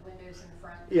put the windows in the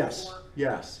front. Yes, door.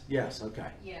 yes, okay.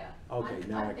 Yeah. Okay,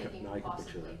 now I'm I can thinking picture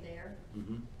possibly that. there.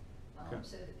 Okay.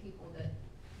 So that people that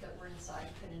were inside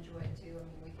could enjoy it too. I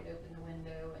mean, we could open the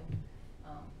window and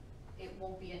it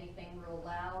won't be anything real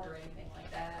loud or anything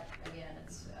like that. Again,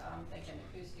 I'm thinking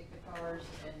acoustic guitars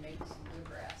and maybe some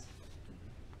bluegrass.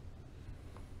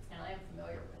 And I am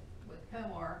familiar with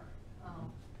COMAR,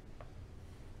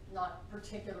 not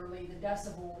particularly the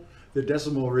decibel. The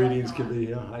decimal readings can be,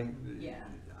 Yeah,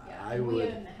 I and we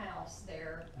would. own the house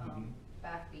there,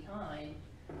 back behind,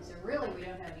 so really we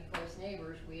don't have any close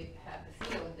neighbors. We have the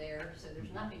field there, so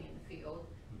there's nothing in the field.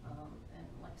 And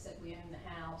like I said, we own the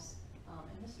house.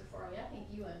 And Mr. Farley, I think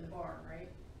you own the barn, right?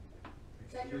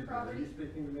 Is that your Excuse me, property? Are you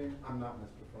speaking to me? I'm not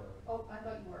Mr. Farley. Oh, I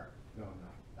thought you were. No, I'm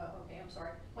not. Oh, okay, I'm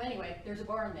sorry. Well, anyway, there's a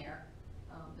barn there,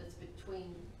 that's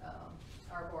between,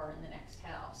 our barn and the next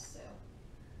house,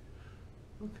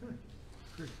 so. Okay,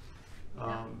 great.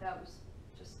 That was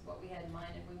just what we had in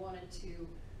mind, and we wanted to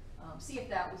see if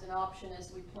that was an option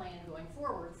as we plan going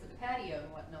forward for the patio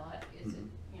and whatnot. Is it,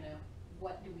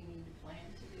 what do we need to plan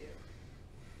to do?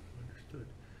 Understood.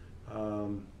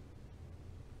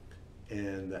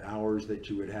 And the hours that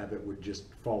you would have it would just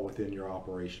fall within your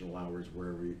operational hours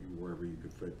wherever you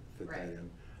could fit Right. that in.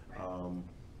 Right.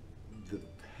 The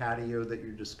patio that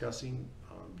you're discussing,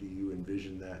 do you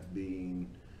envision that being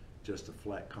just a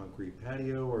flat concrete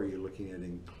patio, or are you looking at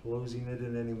enclosing it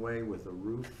in any way with a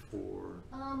roof, or?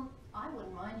 I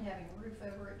wouldn't mind having a roof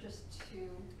over it just to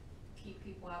keep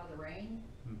people out of the rain.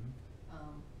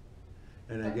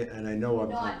 And I know I'm.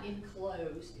 Not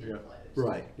enclosed, Yeah, enclosed.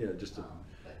 right, yeah, just a,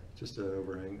 But just an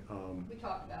overhang. we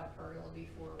talked about a pergola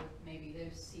before with maybe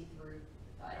those see-through,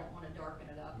 I don't wanna darken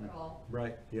it up at all.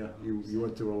 Right, yeah, you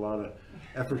went through a lot of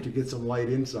effort to get some light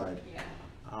inside.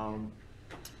 Yeah.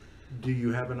 Do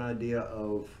you have an idea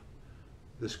of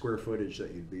the square footage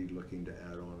that you'd be looking to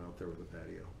add on out there with the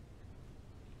patio?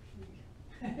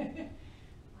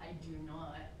 I do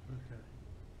not. Okay.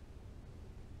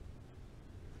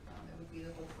 It would be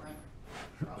the whole front,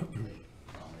 probably,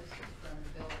 almost the front of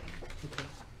the building.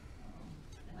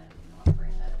 And I did not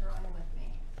bring that drawing with me.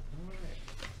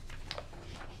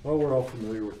 Well, we're all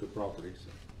familiar with the property,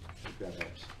 so I think that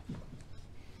helps.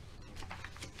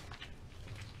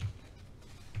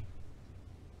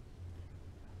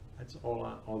 That's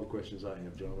all the questions I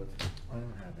have, gentlemen. I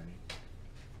don't have any.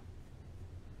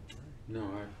 No,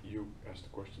 you asked the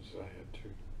questions that I had too.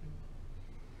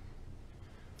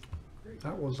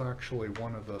 That was actually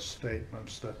one of the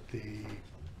statements that the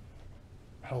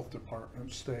health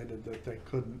department stated, that they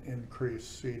couldn't increase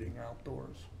seating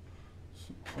outdoors.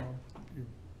 So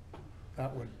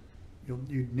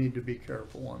you'd need to be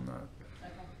careful on that.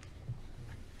 Okay.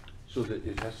 So that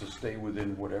it has to stay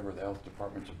within whatever the health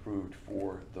department's approved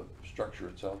for the structure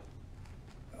itself?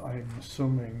 I'm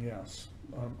assuming, yes.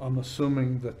 I'm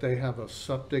assuming that they have a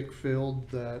septic field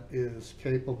that is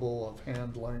capable of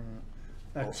handling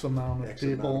X amount of X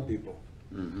amount people, of people.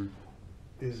 Mm-hmm.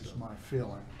 is my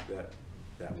feeling.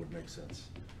 That would make sense.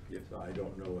 If, I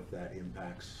don't know if that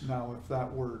impacts. Now, if that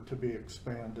were to be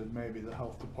expanded, maybe the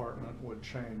health department would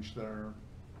change their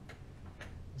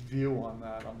view on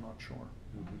that, I'm not sure.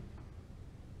 Mhm.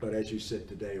 But as you sit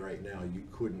today, right now, you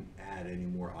couldn't add any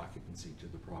more occupancy to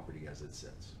the property as it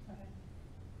sits. Okay.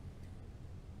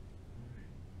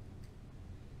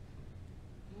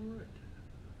 All right.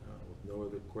 With no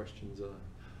other questions,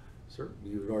 sir,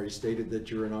 you've already stated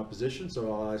that you're in opposition,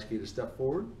 so I'll ask you to step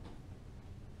forward.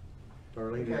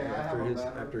 Darlene, Okay, I have a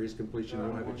letter after his completion, that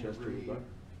we'll I'm have a going chance to read, rebut.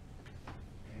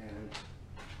 And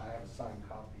I have a signed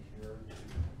copy here.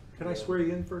 Can I swear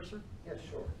you in first, sir? Yes,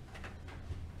 sure.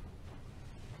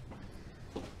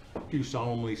 Do you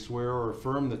solemnly swear or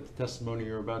affirm that the testimony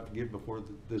you're about to give before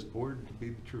this board to be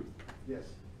the truth? Yes.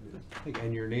 it is.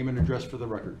 And your name and address for the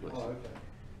record, please. Oh, okay.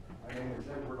 My name is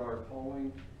Edward R.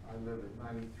 Poling. I live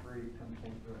at 93 10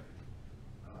 Point Road,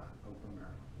 Oakland,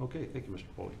 Maryland. Okay, thank you, Mr.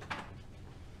 Foley.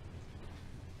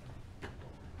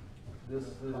 This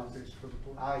is,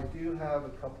 I do have a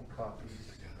couple copies.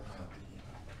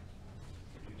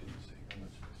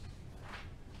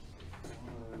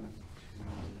 One,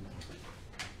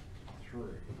 two,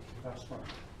 three. That's fine.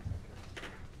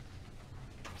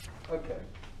 Okay,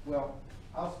 well,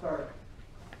 I'll start.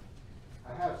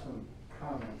 I have some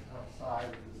comments outside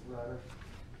of this letter,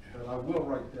 but I will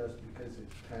write this because it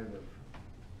kind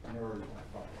of mirrors my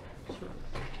thought.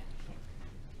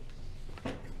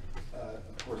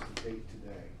 Of course, the date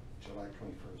today, July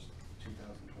 21st,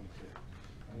 2022.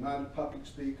 I'm not a public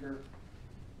speaker,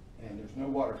 and there's no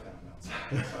water fountain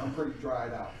outside, so I'm pretty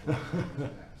dried out from this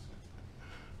task.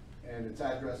 And it's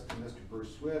addressed to Mr.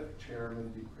 Bruce Swift,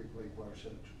 Chairman, Deep Creek Lake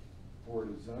Watershed Board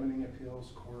of Zoning Appeals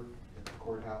Court at the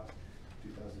Courthouse,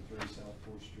 2003 South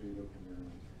 4th Street, Oakland,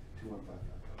 Maryland,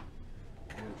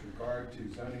 21550. And it's regard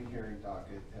to zoning hearing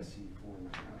docket SE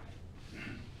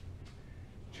 499.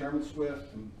 Chairman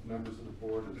Swift and members of the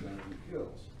Board of Zoning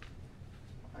Appeals,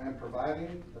 I am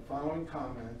providing the following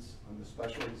comments on the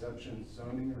special exemption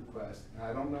zoning request, and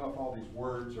I don't know if all these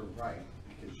words are right,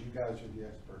 because you guys are the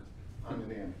experts, I'm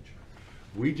an amateur.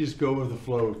 We just go with the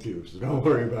flow too, so don't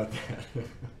worry about that.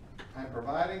 I'm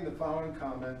providing the following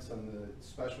comments on the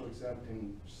special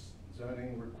exempting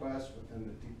zoning request within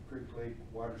the Deep Creek Lake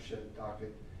Watershed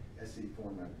docket SE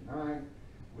 499,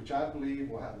 which I believe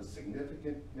will have a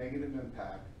significant negative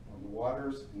impact on the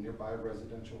waters and nearby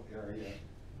residential area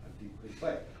of Deep Creek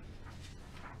Lake.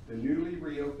 The newly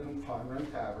reopened Pond Run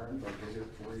Tavern, located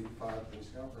at 485 Boy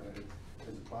Scout Road,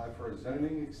 has applied for a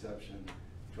zoning exception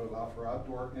to allow for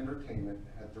outdoor entertainment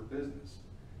at their business.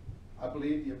 I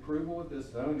believe the approval of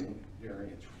this zoning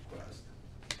variance request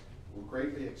will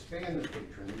greatly expand the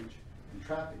patronage and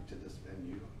traffic to this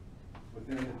venue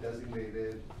within the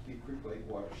designated Deep Creek Lake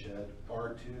Watershed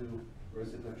R2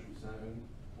 residential zone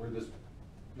where this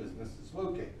business is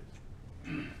located.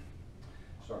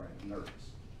 Sorry, I'm nervous.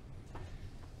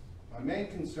 My main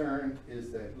concern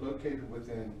is that located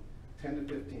within 10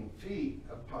 to 15 feet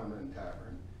of Pond Run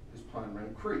Tavern is Pond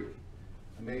Run Creek,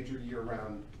 a major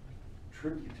year-round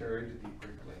tributary to Deep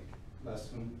Creek Lake, less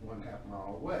than 1/2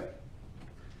 mile away.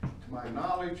 To my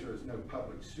knowledge, there is no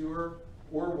public sewer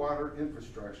or water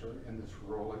infrastructure in this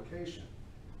rural location,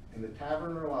 and the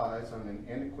tavern relies on an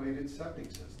antiquated septic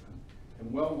system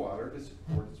and well water to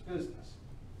support its business.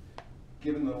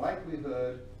 Given the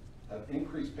likelihood of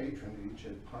increased patronage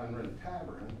at Pond Run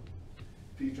Tavern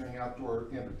featuring outdoor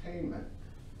entertainment,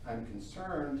 I'm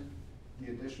concerned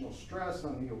the additional stress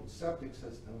on the old septic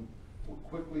system will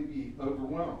quickly be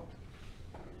overwhelmed.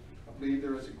 I believe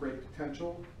there is a great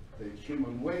potential that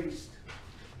human waste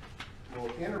will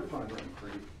enter Pond Run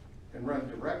Creek and run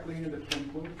directly into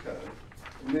Pinpoint Cove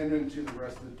and then into the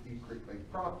rest of Deep Creek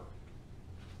Lake proper.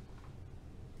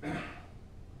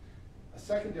 A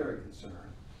secondary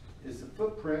concern is the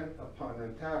footprint of Pond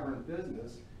Run Tavern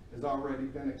business has already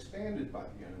been expanded by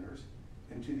the owners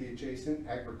into the adjacent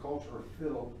agricultural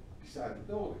field beside the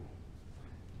building.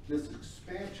 This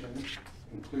expansion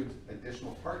includes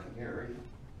additional parking area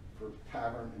for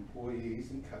tavern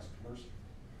employees and customers,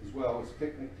 as well as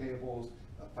picnic tables,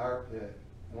 a fire pit,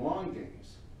 and lawn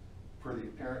games for the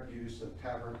apparent use of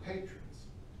tavern patrons.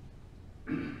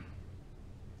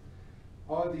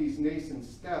 All of these nascent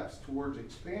steps towards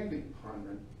expanding Pond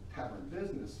Run Tavern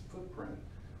business footprint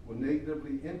will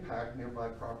negatively impact nearby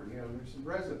property owners and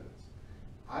residents.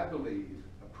 I believe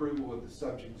approval of the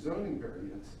subject zoning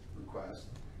variance request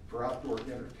for outdoor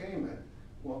entertainment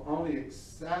will only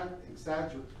exacerbate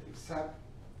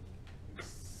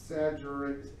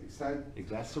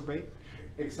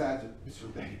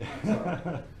I'm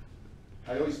sorry.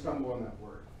 I always stumble on that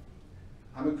word.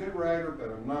 I'm a good writer, but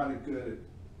I'm not a good at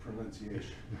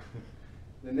pronunciation.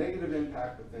 The negative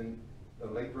impact within the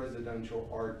lake residential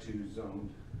R2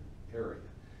 zoned area.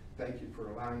 Thank you for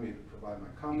allowing me to provide my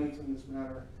comments on this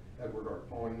matter. Edward R.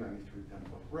 Pulling, 93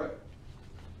 Penfield Road.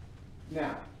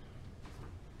 Now,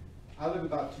 I live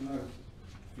about 200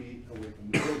 feet away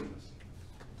from the business.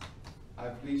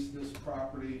 I've leased this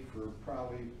property for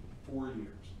probably 4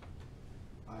 years.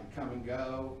 I come and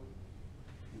go.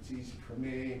 It's easy for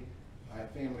me. I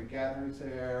have family gatherings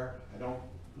there. I don't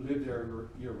live there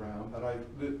year round, but I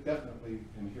definitely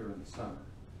am here in the summer.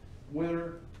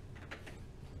 Winter,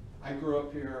 I grew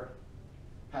up here,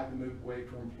 had to move away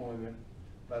for employment,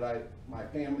 but my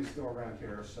family's still around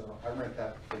here, so I rent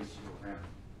that place year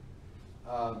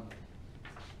round.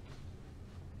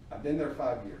 I've been there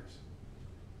 5 years.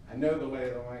 I know the lay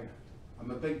of the land.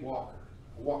 I'm a big walker.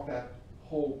 I walk that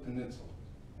whole peninsula,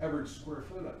 every square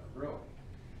foot of it, really.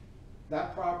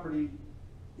 That property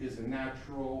is a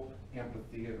natural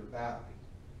amphitheater valley.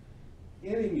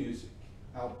 Any music,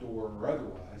 outdoor or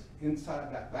otherwise,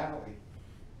 inside that valley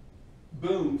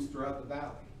booms throughout the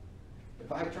valley.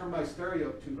 If I turn my stereo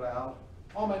up too loud,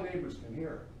 all my neighbors can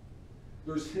hear it.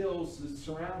 There's hills that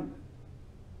surround it.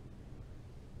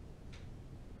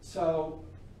 So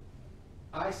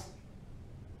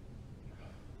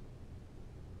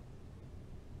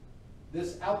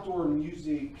this outdoor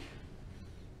music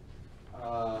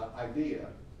idea,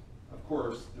 of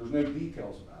course, there's no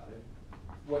details about it.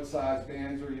 What size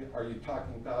bands are you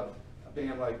talking about? A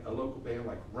band like a local band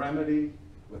like Remedy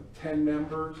with 10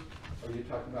 members? Are you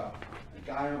talking about a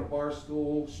guy on a bar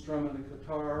stool strumming a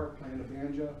guitar, playing a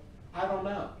banjo? I don't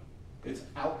know. It's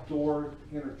outdoor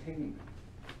entertainment.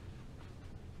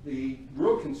 The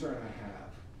real concern I have,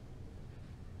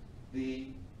 the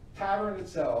tavern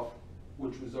itself,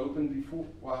 which was open before,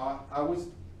 well,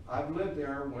 I've lived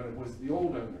there when it was the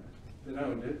old owner that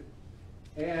owned it,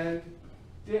 and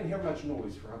didn't hear much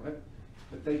noise from it,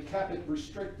 but they kept it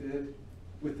restricted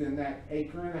within that 1.5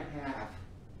 acre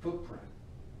footprint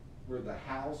where the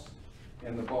house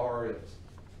and the bar is.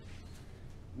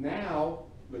 Now,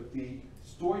 with the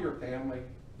Stoyer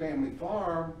family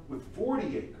farm with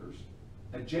 40 acres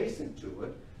adjacent to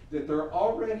it that they're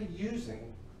already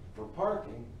using for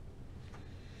parking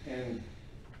and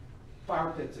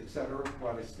fire pits, etc.,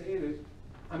 what I stated,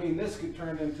 I mean, this could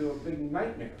turn into a big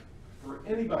nightmare for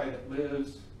anybody that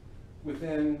lives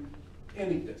within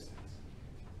any distance.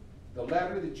 The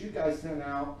letter that you guys sent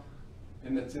out,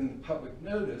 and that's in the public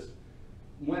notice,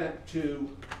 went to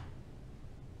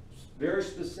very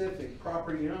specific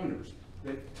property owners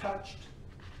that touched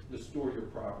the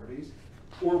Stoyer properties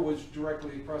or was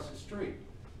directly across the street.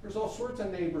 There's all sorts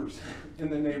of neighbors in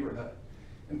the neighborhood.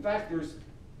 In fact, there's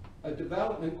a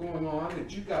development going on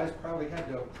that you guys probably had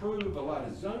to approve a lot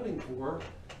of zoning for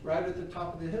right at the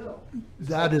top of the hill.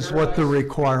 That is what the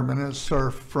requirement is, sir,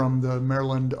 from the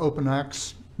Maryland Open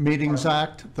Acts Meetings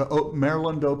Act. The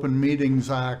Maryland Open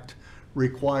Meetings Act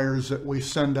requires that we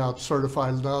send out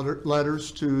certified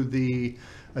letters to the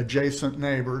adjacent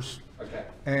neighbors. Okay.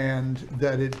 And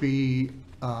that it be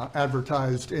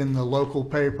advertised in the local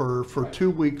paper for 2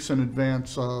 weeks in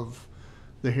advance of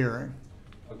the hearing.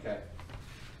 Okay.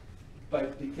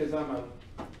 But because I'm a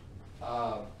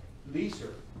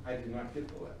leaser, I did not get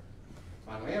the letter.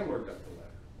 My landlord got the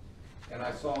letter, and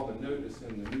I saw the notice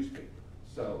in the newspaper.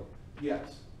 So,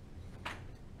 yes,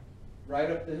 right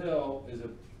up the hill is a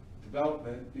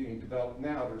development being developed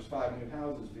now. There's 5 new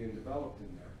houses being developed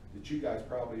in there that you guys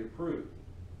probably approved.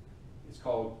 It's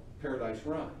called Paradise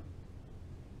Run.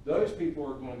 Those people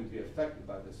are going to be affected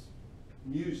by this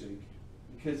music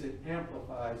because it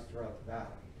amplifies throughout the valley.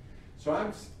 So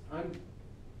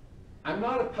I'm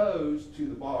not opposed to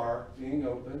the bar being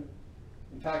open.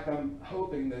 In fact, I'm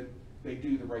hoping that they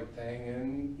do the right thing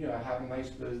and, you know, have a nice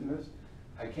business.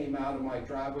 I came out of my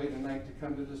driveway tonight to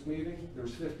come to this meeting.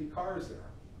 There's 50 cars there.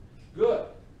 Good.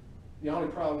 The only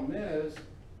problem is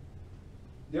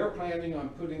they're planning on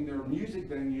putting their music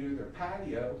venue, their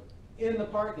patio, in the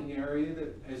parking area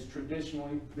that has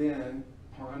traditionally been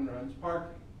Pond Run's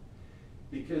parking.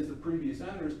 Because the previous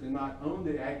owners did not own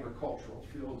the agricultural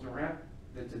fields around,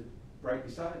 that's right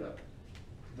beside of it.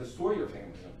 The Sawyer family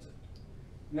owns it.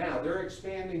 Now, they're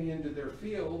expanding into their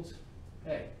fields.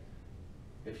 Hey,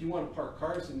 if you want to park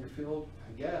cars in your field,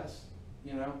 I guess,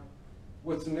 you know,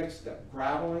 what's the next step?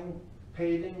 Graveling,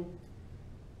 paving?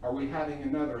 Are we having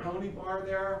another honey bar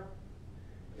there?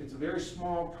 It's a very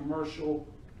small commercial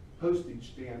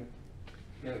postage stamp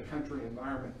in a country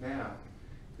environment now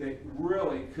that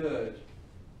really could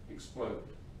explode.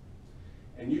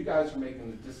 And you guys are making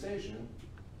the decision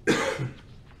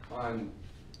on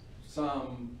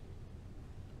some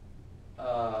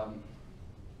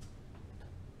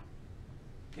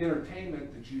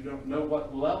entertainment that you don't know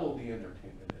what level the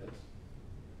entertainment is.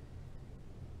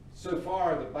 So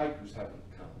far, the bikers haven't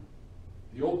come.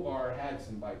 The old bar had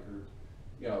some bikers.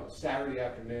 You know, Saturday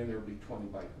afternoon, there would be 20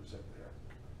 bikers up there.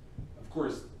 Of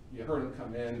course, you heard them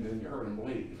come in, then you heard them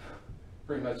leave.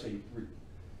 Pretty much they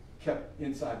kept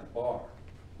inside the bar.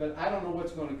 But I don't know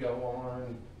what's going to go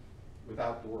on with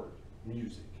outdoor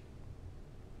music.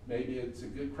 Maybe it's a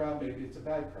good crowd, maybe it's a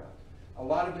bad crowd. A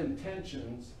lot of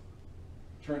intentions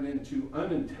turn into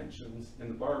unintentions in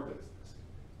the bar business,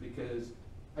 because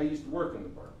I used to work in the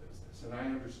bar business and I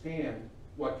understand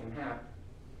what can happen.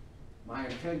 My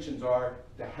intentions are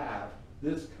to have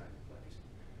this kind of place,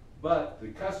 but the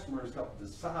customers help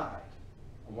decide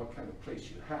on what kind of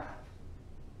place you have.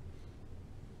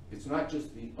 It's not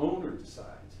just the owner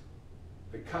decides,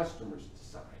 the customers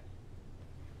decide.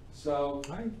 So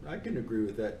I can agree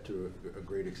with that to a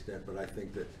great extent, but I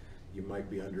think that you might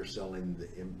be underselling the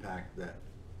impact that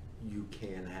you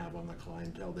can have on the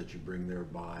clientele that you bring there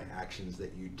by actions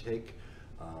that you take,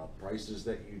 prices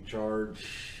that you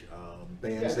charge,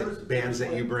 bands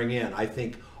that you bring in. I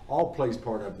think all plays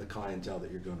part of the clientele that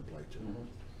you're going to play to. Mm-hmm.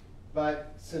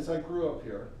 But since I grew up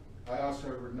here, I also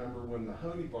remember when the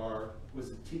Honey Bar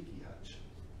was a tiki hutch.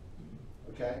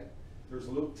 Okay? There's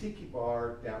a little tiki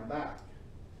bar down back.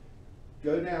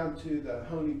 Go down to the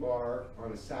Honey Bar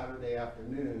on a Saturday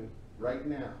afternoon right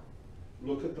now.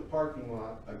 Look at the parking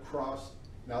lot across.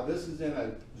 Now this is in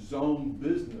a zone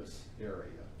business area.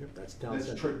 Yep, that's town That's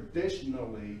center.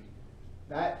 traditionally,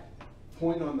 that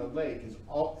point on the lake is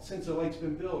all, since the lake's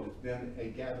been built, it's been a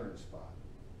gathering spot.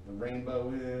 The Rainbow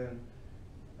Inn,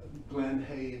 Glen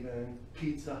Haven,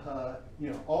 Pizza Hut,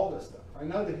 you know, all this stuff. I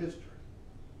know the history.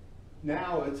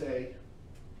 Now it's a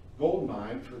gold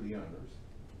mine for the owners,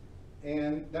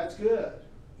 and that's good,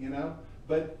 you know,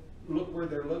 but look where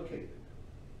they're located.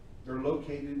 They're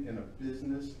located in a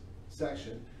business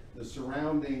section. The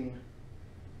surrounding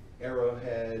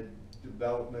Arrowhead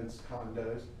developments,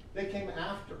 condos, they came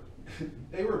after.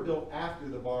 They were built after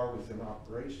the bar was in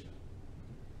operation.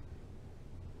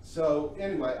 So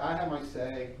anyway, I have my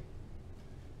say,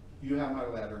 you have my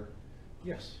letter.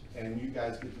 Yes. And you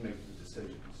guys get to make the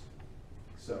decisions.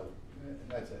 So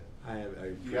that's it. I Do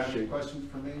you have any appreciate.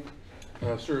 questions for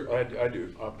me? Sir, I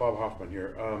do. Bob Hoffman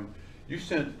here. You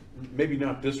sent, maybe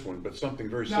not this one, but something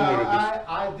very No, similar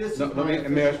to this. this is No, my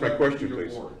let me ask my official question, letter to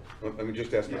please. your board. Let me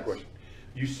just ask my Yes. question.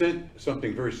 You sent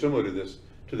something very similar to this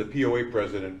to the POA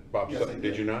president, Bob Yes, I Sutton,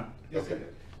 did. did you not? Yes, I Okay.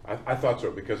 did. I thought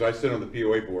so, because I sit on the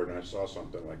POA board and I saw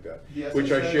something like that. Yes,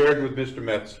 Which I I said- shared with Mr.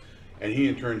 Metz, and he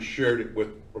in turn shared it with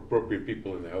appropriate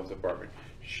people in the health department.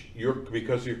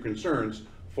 Because your concerns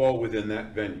fall within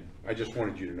that venue. I just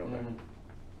wanted you to know that. Mhm.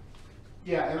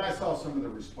 Yeah, and I saw some of the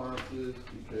responses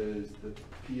because the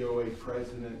POA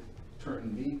president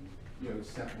turned me, you know,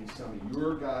 sent me some of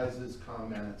your guys'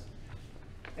 comments.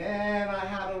 And I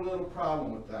had a little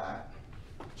problem with that,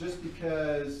 just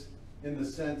because in the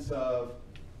sense of,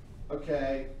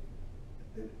 okay,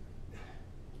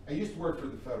 I used to work for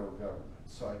the federal government,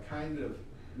 so I kind of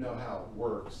know how it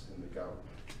works in the government.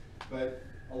 But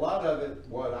a lot of it,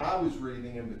 what I was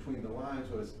reading in between the lines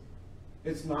was,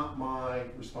 it's not my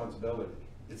responsibility.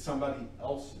 It's somebody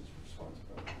else's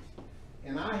responsibility.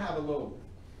 And I have a little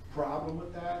problem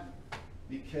with that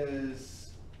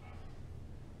because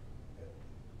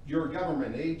you're a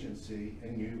government agency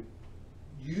and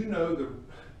you know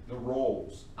the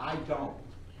roles. I don't.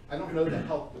 I don't know the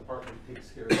health department takes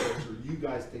care of this or you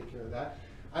guys take care of that.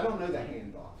 I don't know the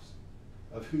handoffs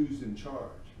of who's in charge.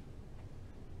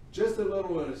 Just a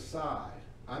little aside,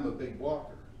 I'm a big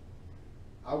walker.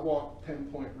 I walk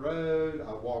Pinpoint Road,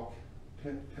 I walk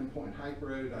Pinpoint Hike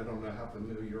Road. I don't know how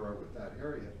familiar you are with that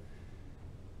area.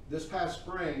 This past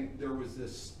spring, there was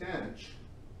this stench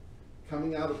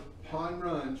coming out of Pond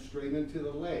Run straight into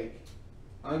the lake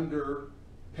under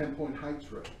Pinpoint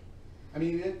Heights Road. I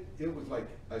mean, it was like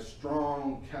a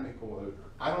strong chemical odor.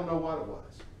 I don't know what it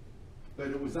was, but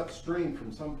it was upstream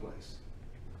from someplace.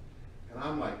 And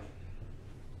I'm like,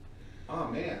 oh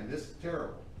man, this is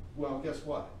terrible. Well, guess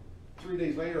what? 3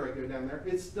 days later, I go down there,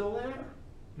 it's still there.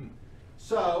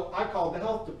 So I called the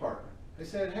health department. I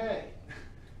said, hey,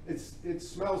 it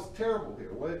smells terrible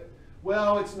here. What?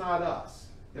 Well, it's not us.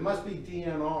 It must be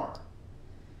DNR.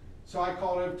 So I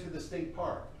called over to the state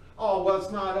park. Oh, well, it's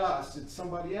not us, it's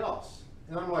somebody else.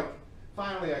 And I'm like,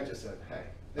 finally I just said, hey,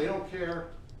 they don't care.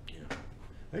 Yeah.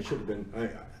 That should have been,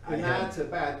 And that's a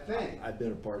bad thing. I've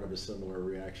been a part of a similar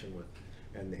reaction with,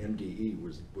 and the MDE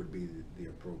would be the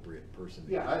appropriate person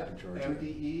in charge of it.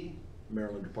 MDE?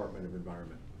 Maryland Department of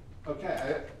Environment.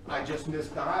 Okay, I just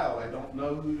misdialed. I don't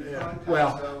know who to contact.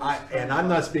 Well, so and I'm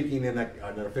not speaking in an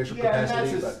official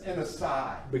capacity, and but. that's an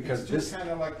aside. Because it's just kind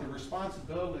of like the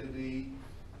responsibility,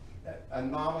 a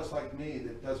novice like me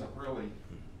that doesn't really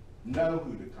know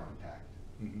who to contact.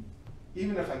 Mhm.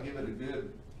 Even if I give it a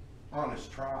good,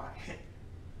 honest try,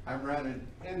 I'm running,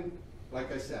 and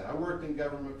like I said, I worked in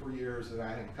government for years and I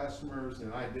had customers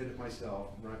and I did it myself,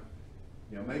 right?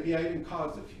 You know, maybe I even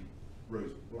caused a few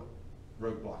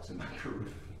roadblocks in my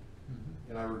career.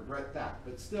 And I regret that,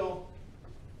 but still,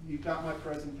 you got my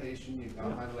presentation, you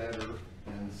got my letter,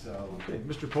 and so. Okay,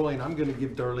 Mr. Pauline, I'm going to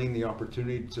give Darlene the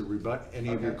opportunity to rebut any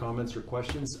of your Okay. comments or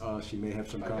questions. She may have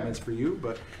some Okay. comments for you,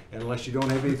 but unless you don't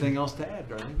have anything else to add,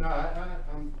 Darlene. No,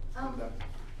 I'm done.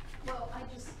 Well, I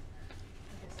guess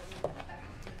I'll leave that back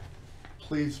to you.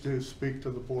 Please do speak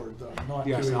to the board, though, not to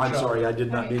Yes, each I'm sorry, I other.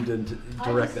 did not mean to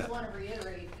direct I that. just want to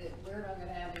reiterate that we're not going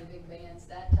to have any big bands,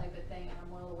 that type of thing, and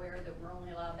I'm well aware that we're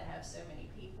only allowed to have so many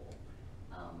people.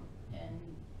 And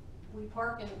we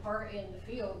park in the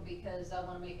field because I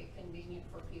want to make it convenient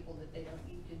for people that they don't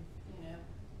need to,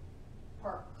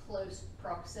 park close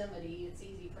proximity. It's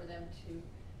easy for them to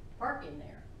park in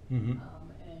there. Mhm.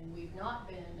 And we've not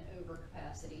been over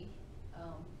capacity.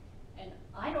 And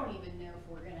I don't even know if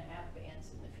we're gonna have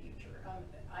bands in the future.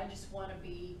 I just wanna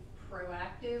be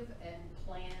proactive and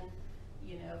plan,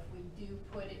 if we do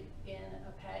put it in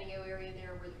a patio area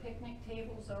there where the picnic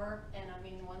tables are, and I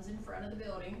mean the ones in front of the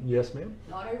building, Yes, ma'am.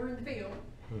 not over in the field,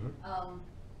 Mhm.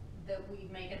 that we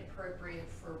make it appropriate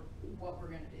for what we're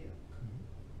gonna do.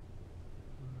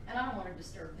 And I don't wanna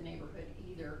disturb the neighborhood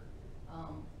either,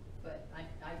 but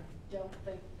I don't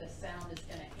think the sound is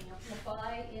gonna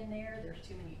amplify in there. There's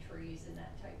too many trees and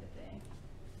that type of thing.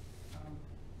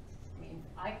 I mean,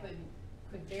 I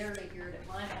could barely hear it at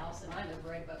my house, and I live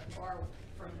right above the bar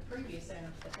from the previous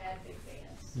owners that had big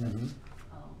bands. So, Mhm.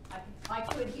 I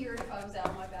could hear it if I was out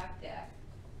on my back deck,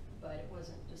 but it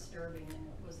wasn't disturbing and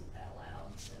it wasn't that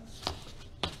loud, so.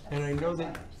 And I know that's all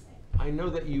that, I have to say. I know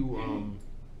that you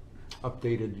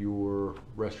updated your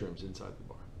restrooms inside the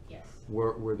bar. Yes.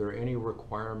 Were there any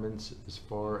requirements as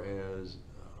far as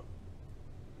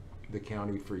the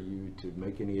county for you to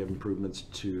make any improvements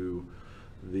to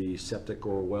the septic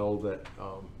or well that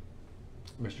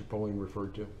Mr. Pauline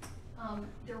referred to?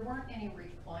 There weren't any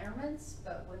requirements,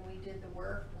 but when we did the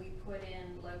work, we put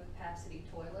in low capacity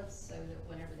toilets so that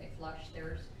whenever they flush,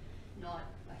 there's not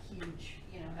a huge,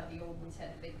 how the old ones had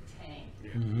a big tank.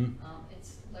 Mhm.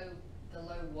 It's the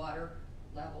low water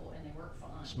level, and they work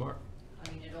fine. Smart.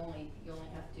 I mean, you only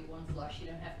have to do one flush, you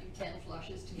don't have to do 10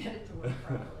 flushes to get it to work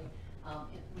properly.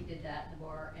 We did that in the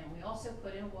bar, and we also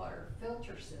put in a water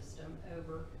filter system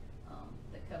over,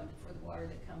 for the water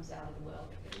that comes out of the well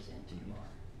that goes into the bar.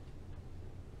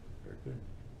 Very good.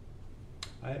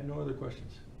 I have no other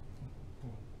questions.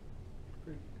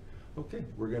 Great. Okay,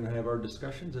 we're going to have our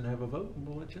discussions and have a vote, and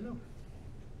we'll let you know.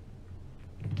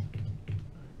 All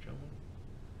right, gentlemen.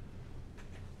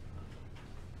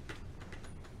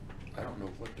 I don't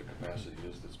know what the capacity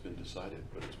is that's been decided,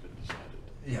 but it's been decided.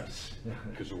 Yes.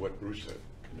 Because of what Bruce said.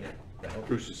 Yeah.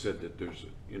 Bruce has said that there's,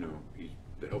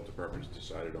 the health department's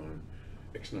decided on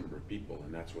X number of people,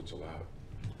 and that's what's allowed.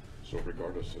 So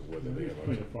regardless of whether they have.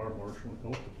 Between the fire marshal and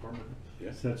health department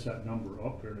Yeah. sets that number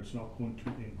up there, and it's not going to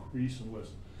increase unless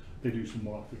they do some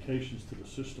modifications to the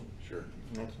system. Sure.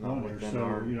 That's not On there. within So,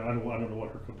 our, you know, I don't know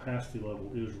what her capacity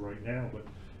level is right now, but,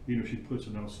 you know, if she puts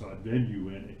an outside venue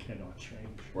in, it cannot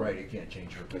change. Right, you can't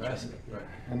change her capacity. Right.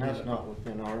 and that's not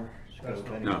within our That's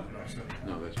scope not- anyway.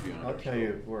 No, no, that's beyond. I'll our tell scope.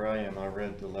 you where I am. I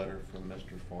read the letter from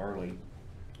Mr. Farley,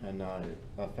 and I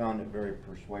found it very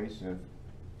persuasive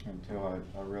until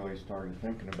I really started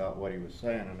thinking about what he was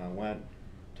saying, and I went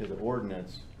to the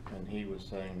ordinance, and he was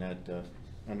saying that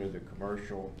under the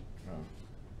commercial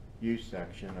use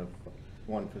section of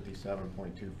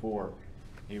 157.24,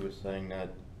 he was saying that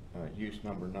use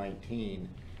number 19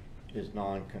 is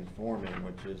non-conforming,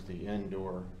 which is the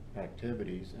indoor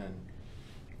activities, and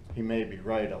he may be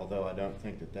right, although I don't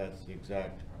think that that's the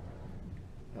exact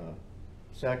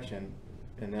section.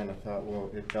 And then I thought, well,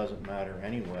 it doesn't matter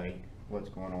anyway what's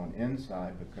going on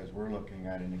inside, because we're looking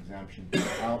at an exemption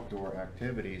for outdoor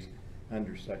activities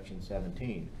under section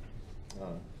 17.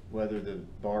 Whether the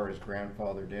bar is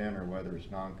grandfathered in or whether it's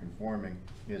non-conforming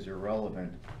is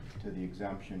irrelevant to the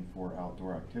exemption for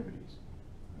outdoor activities.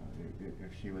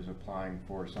 If she was applying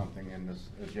for something in this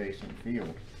adjacent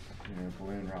field, you know,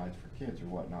 balloon rides for kids or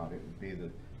whatnot, it would be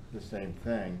the same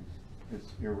thing.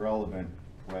 It's irrelevant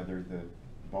whether the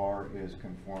bar is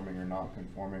conforming or not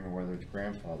conforming, or whether it's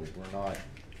grandfathered. We're not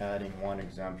adding one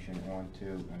exemption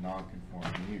onto a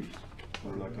non-conforming use.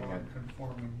 We're looking at,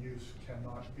 Non-conforming use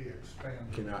cannot be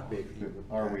expanded. Cannot be.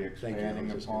 are we Thank you. I expanding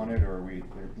was just upon gonna- it, or are we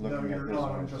No, looking you're at this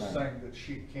not, on I'm its just own? saying that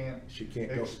she She can't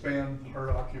go. expand her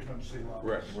occupancy levels.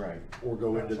 Right. Right. Or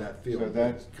go into that field. So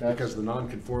that's- Because the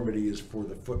nonconformity is for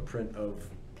the footprint of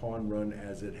Pond Run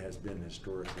as it has been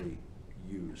historically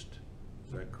used.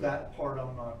 Is that correct? That part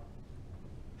I'm not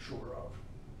sure of.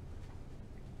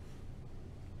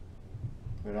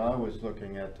 But I was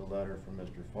looking at the letter from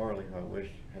Mr. Farley, who I wish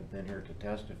had been here to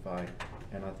testify,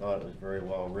 and I thought it was very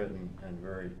well written and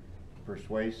very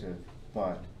persuasive,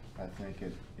 but I think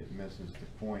it misses the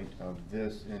point of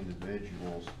this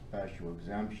individual's special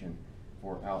exemption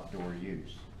for outdoor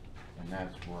use. And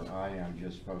that's where I am,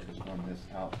 just focused on this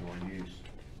outdoor use.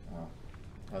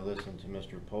 I listened to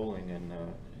Mr. Poling, and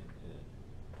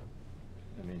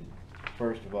I mean,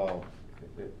 first of all,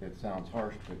 it sounds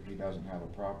harsh, but he doesn't have a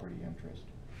property interest.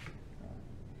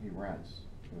 He rents,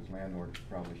 so his landlord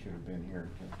probably should have been here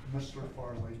to. Mr.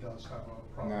 Farley does have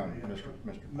a No, property Mr.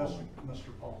 interest. Poling.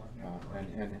 Mr. Poling,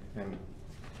 yeah. And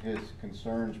his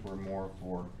concerns were more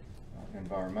for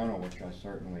environmental, which I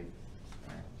certainly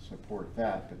support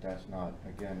that, but that's not,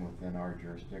 again, within our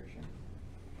jurisdiction.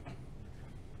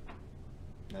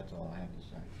 That's all I have to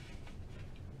say.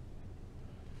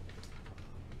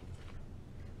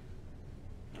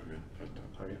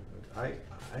 Okay.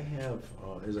 I have,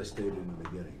 as I stated in the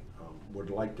beginning, would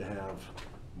like to have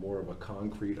more of a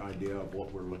concrete idea of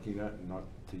what we're looking at, and not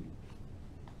to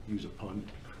use a pun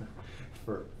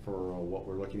for what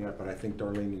we're looking at, but I think,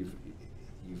 Darlene,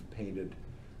 you've painted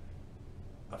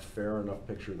a fair enough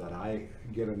picture that I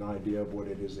get an idea of what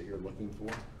it is that you're looking for.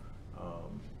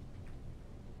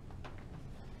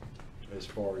 As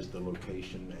far as the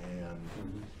location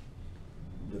and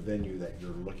the venue that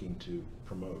you're looking to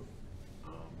promote.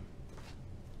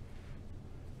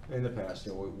 In the past,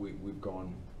 you know, we've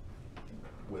gone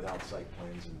without site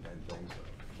plans and things,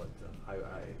 but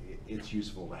it's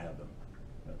useful to have them.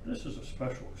 This is a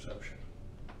special exception,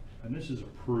 and this is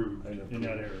approved And in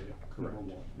that approved. area. Correct.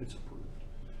 Number one, it's approved.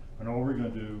 And all we're gonna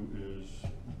do is,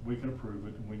 we can approve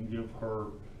it, and we can give her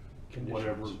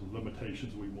whatever Conditions.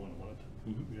 limitations we want on it.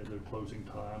 Mhm. We have their closing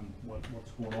time, what's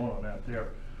going on that there.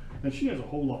 And she has a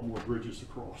whole lot more bridges to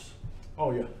cross.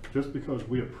 Oh, yeah. Just because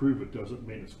we approve it doesn't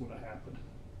mean it's gonna happen.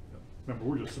 Remember,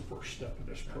 we're just the first step in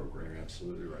this program. You're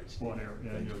absolutely right, Steve. On there, and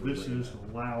Thanks you know, for this bringing is that. an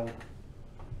allowed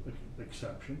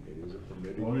exception. It is a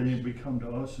permitted Well, then use. we come to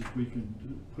us is we can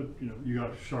put, you know, you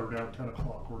gotta start it out at 10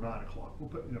 o'clock or 9 o'clock, we'll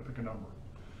put, you know, pick a number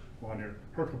on there.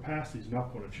 Her capacity's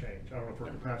not gonna change. I don't know if her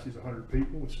capacity's 100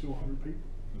 people, it's still 100 people.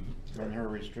 And her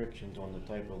restrictions on the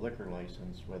type of liquor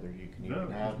license, whether you can No, even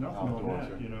there's have nothing on outdoors.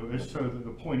 that, you know, it's so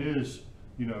the point is,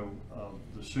 you know,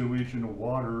 the sewage and the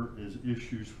water is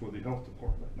issues for the health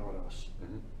department, not us.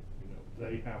 Mhm. You know,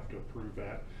 they have to approve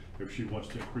that if she wants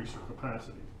to increase her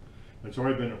capacity. It's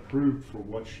already been approved for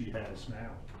what she has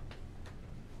now.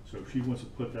 So if she wants to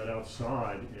put that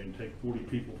outside and take 40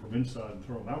 people from inside and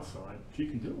throw them outside, she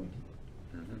can do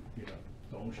it. Mhm. You know,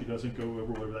 as long as she doesn't go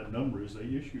over whatever that number is they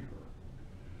issued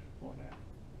her on that.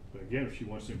 But again, if she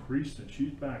wants to increase, then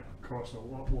she's back across a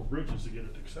lot more bridges to get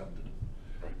it accepted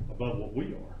Right. above what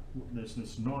we are.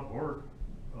 It's not our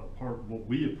part of what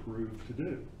we approve to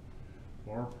do.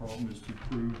 Our problem is to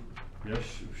prove, yes,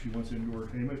 if she wants indoor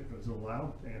entertainment, is it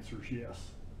allowed? The answer is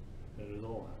yes, it is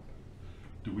allowed.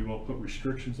 Do we want to put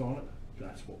restrictions on it?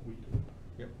 That's what we do,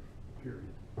 Yep. period.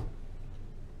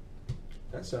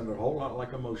 That sounded a whole lot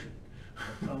like a motion.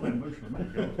 That's not an emotion to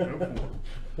make, go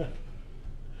for it.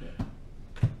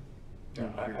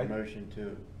 Your motion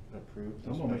to approve. the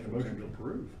I'm gonna make a special motion to exception.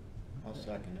 approve. I'll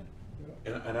second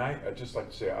it. And I'd just like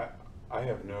to say, I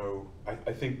have no,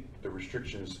 I think the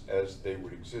restrictions as they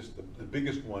would exist, the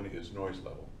biggest one is noise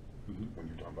level, when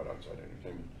you're talking about outside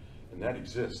entertainment. And that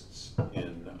exists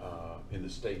in the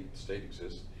state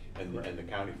exists, and the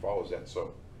county follows that,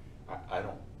 so I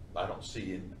don't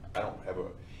see, I don't have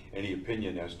any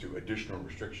opinion as to additional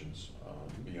restrictions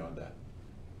beyond that.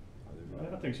 I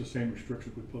think it's the same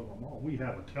restrictions we put on them all. We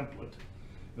have a template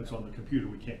that's on the computer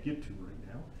we can't get to right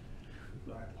now.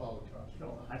 I apologize.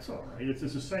 No, that's all right. It's the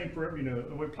same for every,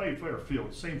 we play fair field,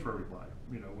 it's the same for everybody,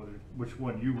 whether, which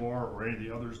one you are or any of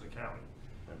the others in the county.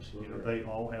 Absolutely. They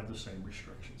all have the same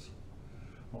restrictions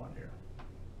on here.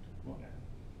 On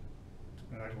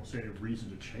that. And I don't see any reason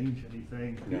to change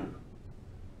anything No. here.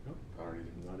 No, I don't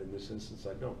even, not in this instance,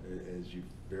 I don't, as you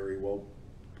very well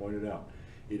pointed out.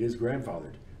 It is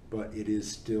grandfathered, but it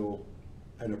is still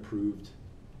an approved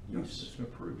Yes, use. it's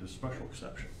approved, a special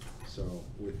exception. So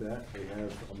with that, we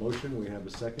have a motion, we have a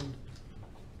second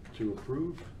to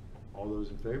approve. All those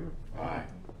in favor? Aye.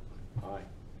 Aye.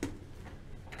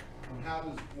 And how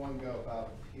does one go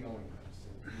about appealing this?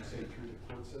 You say through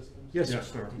the court systems? Yes,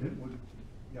 Yes, sir. It would,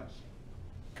 yes.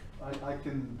 I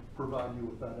can provide you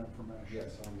with that information.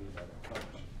 Yes, I'll need that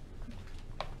information.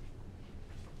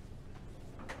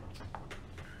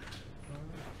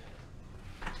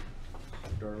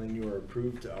 Darlene, you are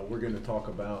approved. We're going to talk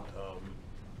about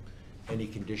any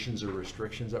conditions or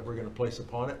restrictions that we're going to place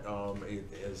upon it.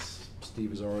 As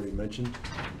Steve has already mentioned,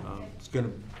 it's going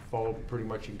to fall pretty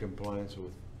much in compliance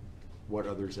with what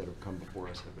others that have come before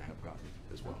us have gotten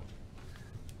as well.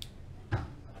 And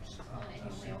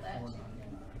email that to them.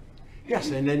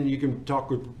 Yes, and then you can talk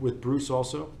with Bruce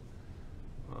also.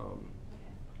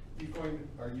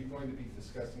 Are you going to be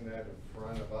discussing that in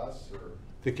front of us, or?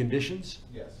 The conditions?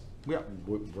 Yes. Yeah,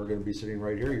 we're going to be sitting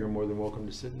right here. You're more than welcome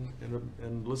to sit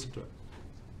and listen to it.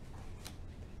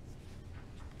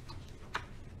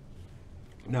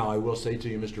 Now, I will say to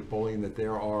you, Mr. Pauling, that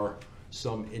there are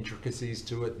some intricacies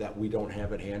to it that we don't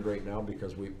have at hand right now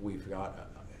because we've got,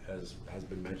 as has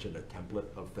been mentioned, a template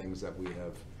of things that we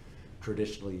have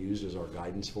traditionally used as our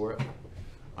guidance for it.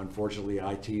 Unfortunately,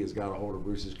 IT has got a hold of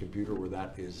Bruce's computer where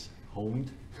that is homed,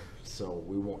 so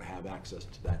we won't have access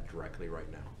to that directly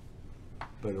right now.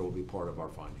 But it will be part of our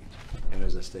findings. And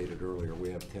as I stated earlier, we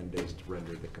have 10 days to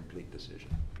render the complete decision.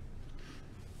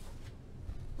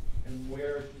 And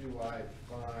where do I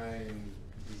find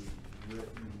the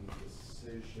written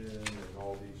decision and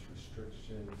all these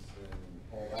restrictions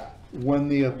and all that? When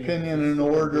the I mean, opinion is it and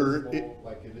still order, visible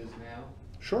like it is now?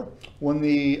 sure. When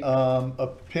the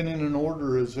opinion and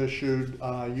order is issued,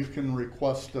 you can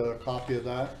request a copy of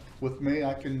that with me.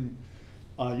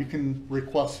 You can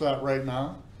request that right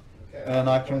now, Okay. and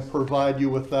I can provide you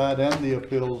with that and the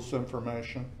appeals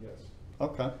information. Yes.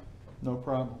 Okay, no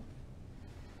problem.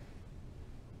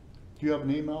 Do you have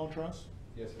an email address?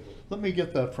 Yes, it is. Let me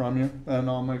get that from you, and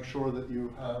I'll make sure that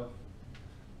you have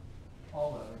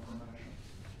all that information.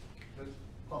 It's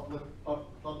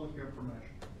public information.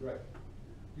 Right.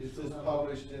 You Is still this have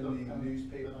published in the the pen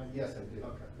newspaper? that I Yes, used? I do.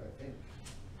 Okay. I think.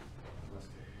 Must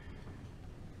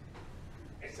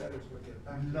have. I said it was going to get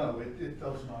back. No, it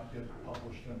does not get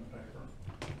published in the paper.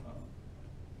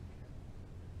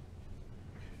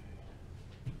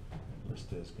 List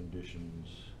as conditions.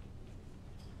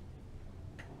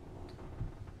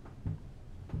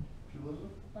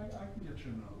 Elizabeth, I can get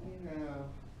you another one. Yeah.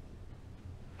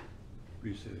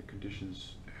 You say the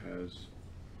conditions has,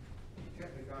 You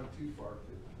can't have gone too far,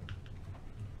 could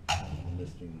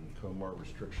Listing Comar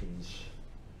restrictions.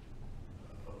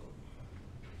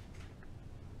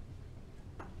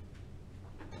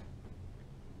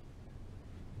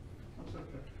 That's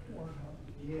okay.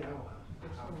 Yeah,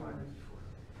 I'll find it for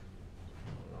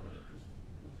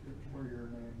Where your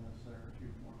name is there, if you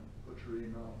want to put your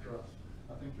email address.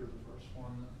 I think you're the first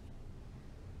one there.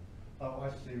 Oh, I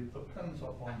see, the pen's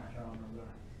up on the counter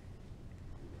there.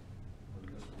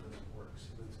 This one doesn't work, so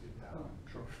let's get that Oh, one.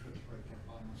 sure, it's right there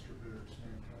on Mr. Beard's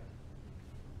name tag.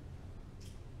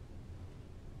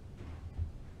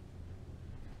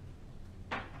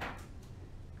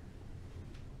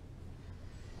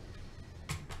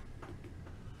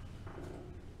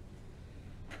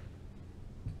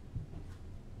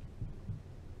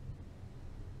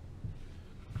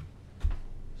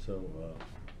 So,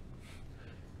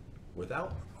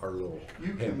 without our little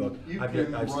You handbook.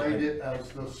 can I've write it as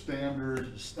the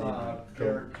standard, Standard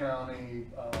Garrett County,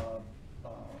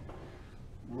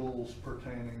 rules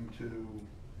pertaining to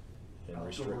and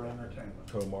outdoor entertainment.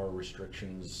 Tomar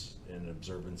restrictions and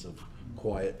observance of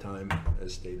quiet time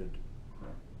as stated.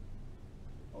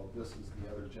 Oh, this is the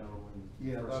other gentleman.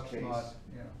 Yeah, first that's case. not,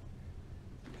 yeah.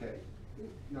 Okay.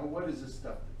 Now, what is this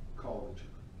stuff called that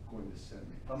you're going to send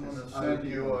me? I'm gonna This other send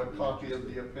you people a would be copy of the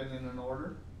interested. opinion and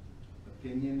order.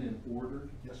 Opinion and order?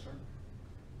 Yes, sir.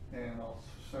 And I'll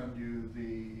send you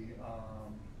the,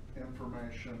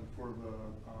 information for the,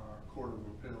 Court of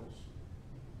Appeals.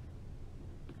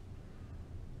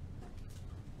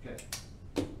 Okay.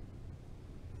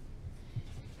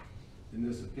 And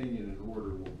this opinion and order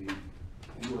will be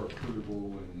your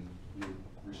approval and your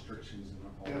restrictions and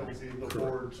all It'll that? be the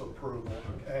board's approval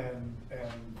and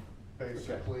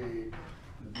basically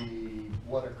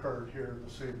what occurred here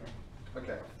this evening.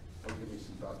 Okay, I'll give you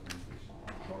some documentation.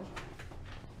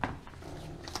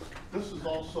 This is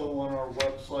also on our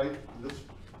website. This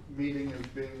meeting is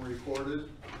being recorded.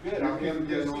 Good, You I'll can get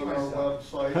get to see on our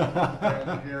myself. website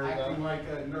and hear Acting them. like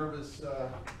a nervous,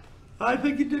 I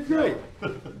think you did great.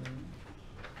 Thank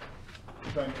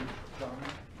you, John.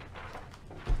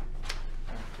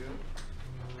 Thank you.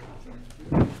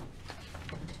 Thank you. And,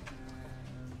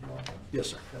 Yes,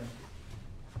 sir. thank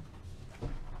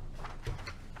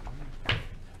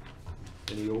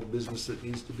you. Any old business that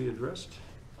needs to be addressed?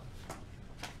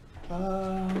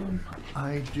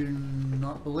 I do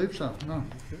not believe so, no.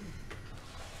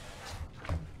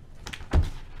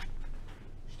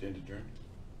 Stand adjourned.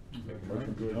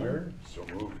 Motion to adjourn? So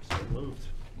moved. So moved.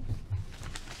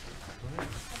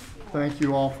 Thank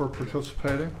you all for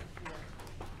participating.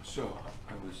 So,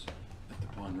 I was at the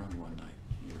Pond Run one night,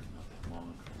 here not that long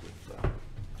ago,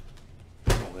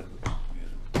 with, Paul Edwards. We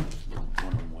had a little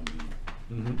one-on-one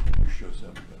meeting. Who shows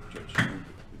up, Judge Stewart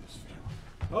with his family.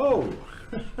 Oh.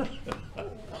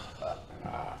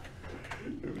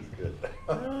 It was good.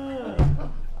 I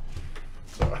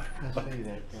see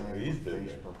that guy He's on been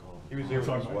there. Facebook all the He was here with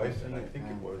his time. wife, and I think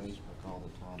time. it was Facebook all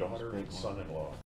the time. daughter This and big one. son-in-law.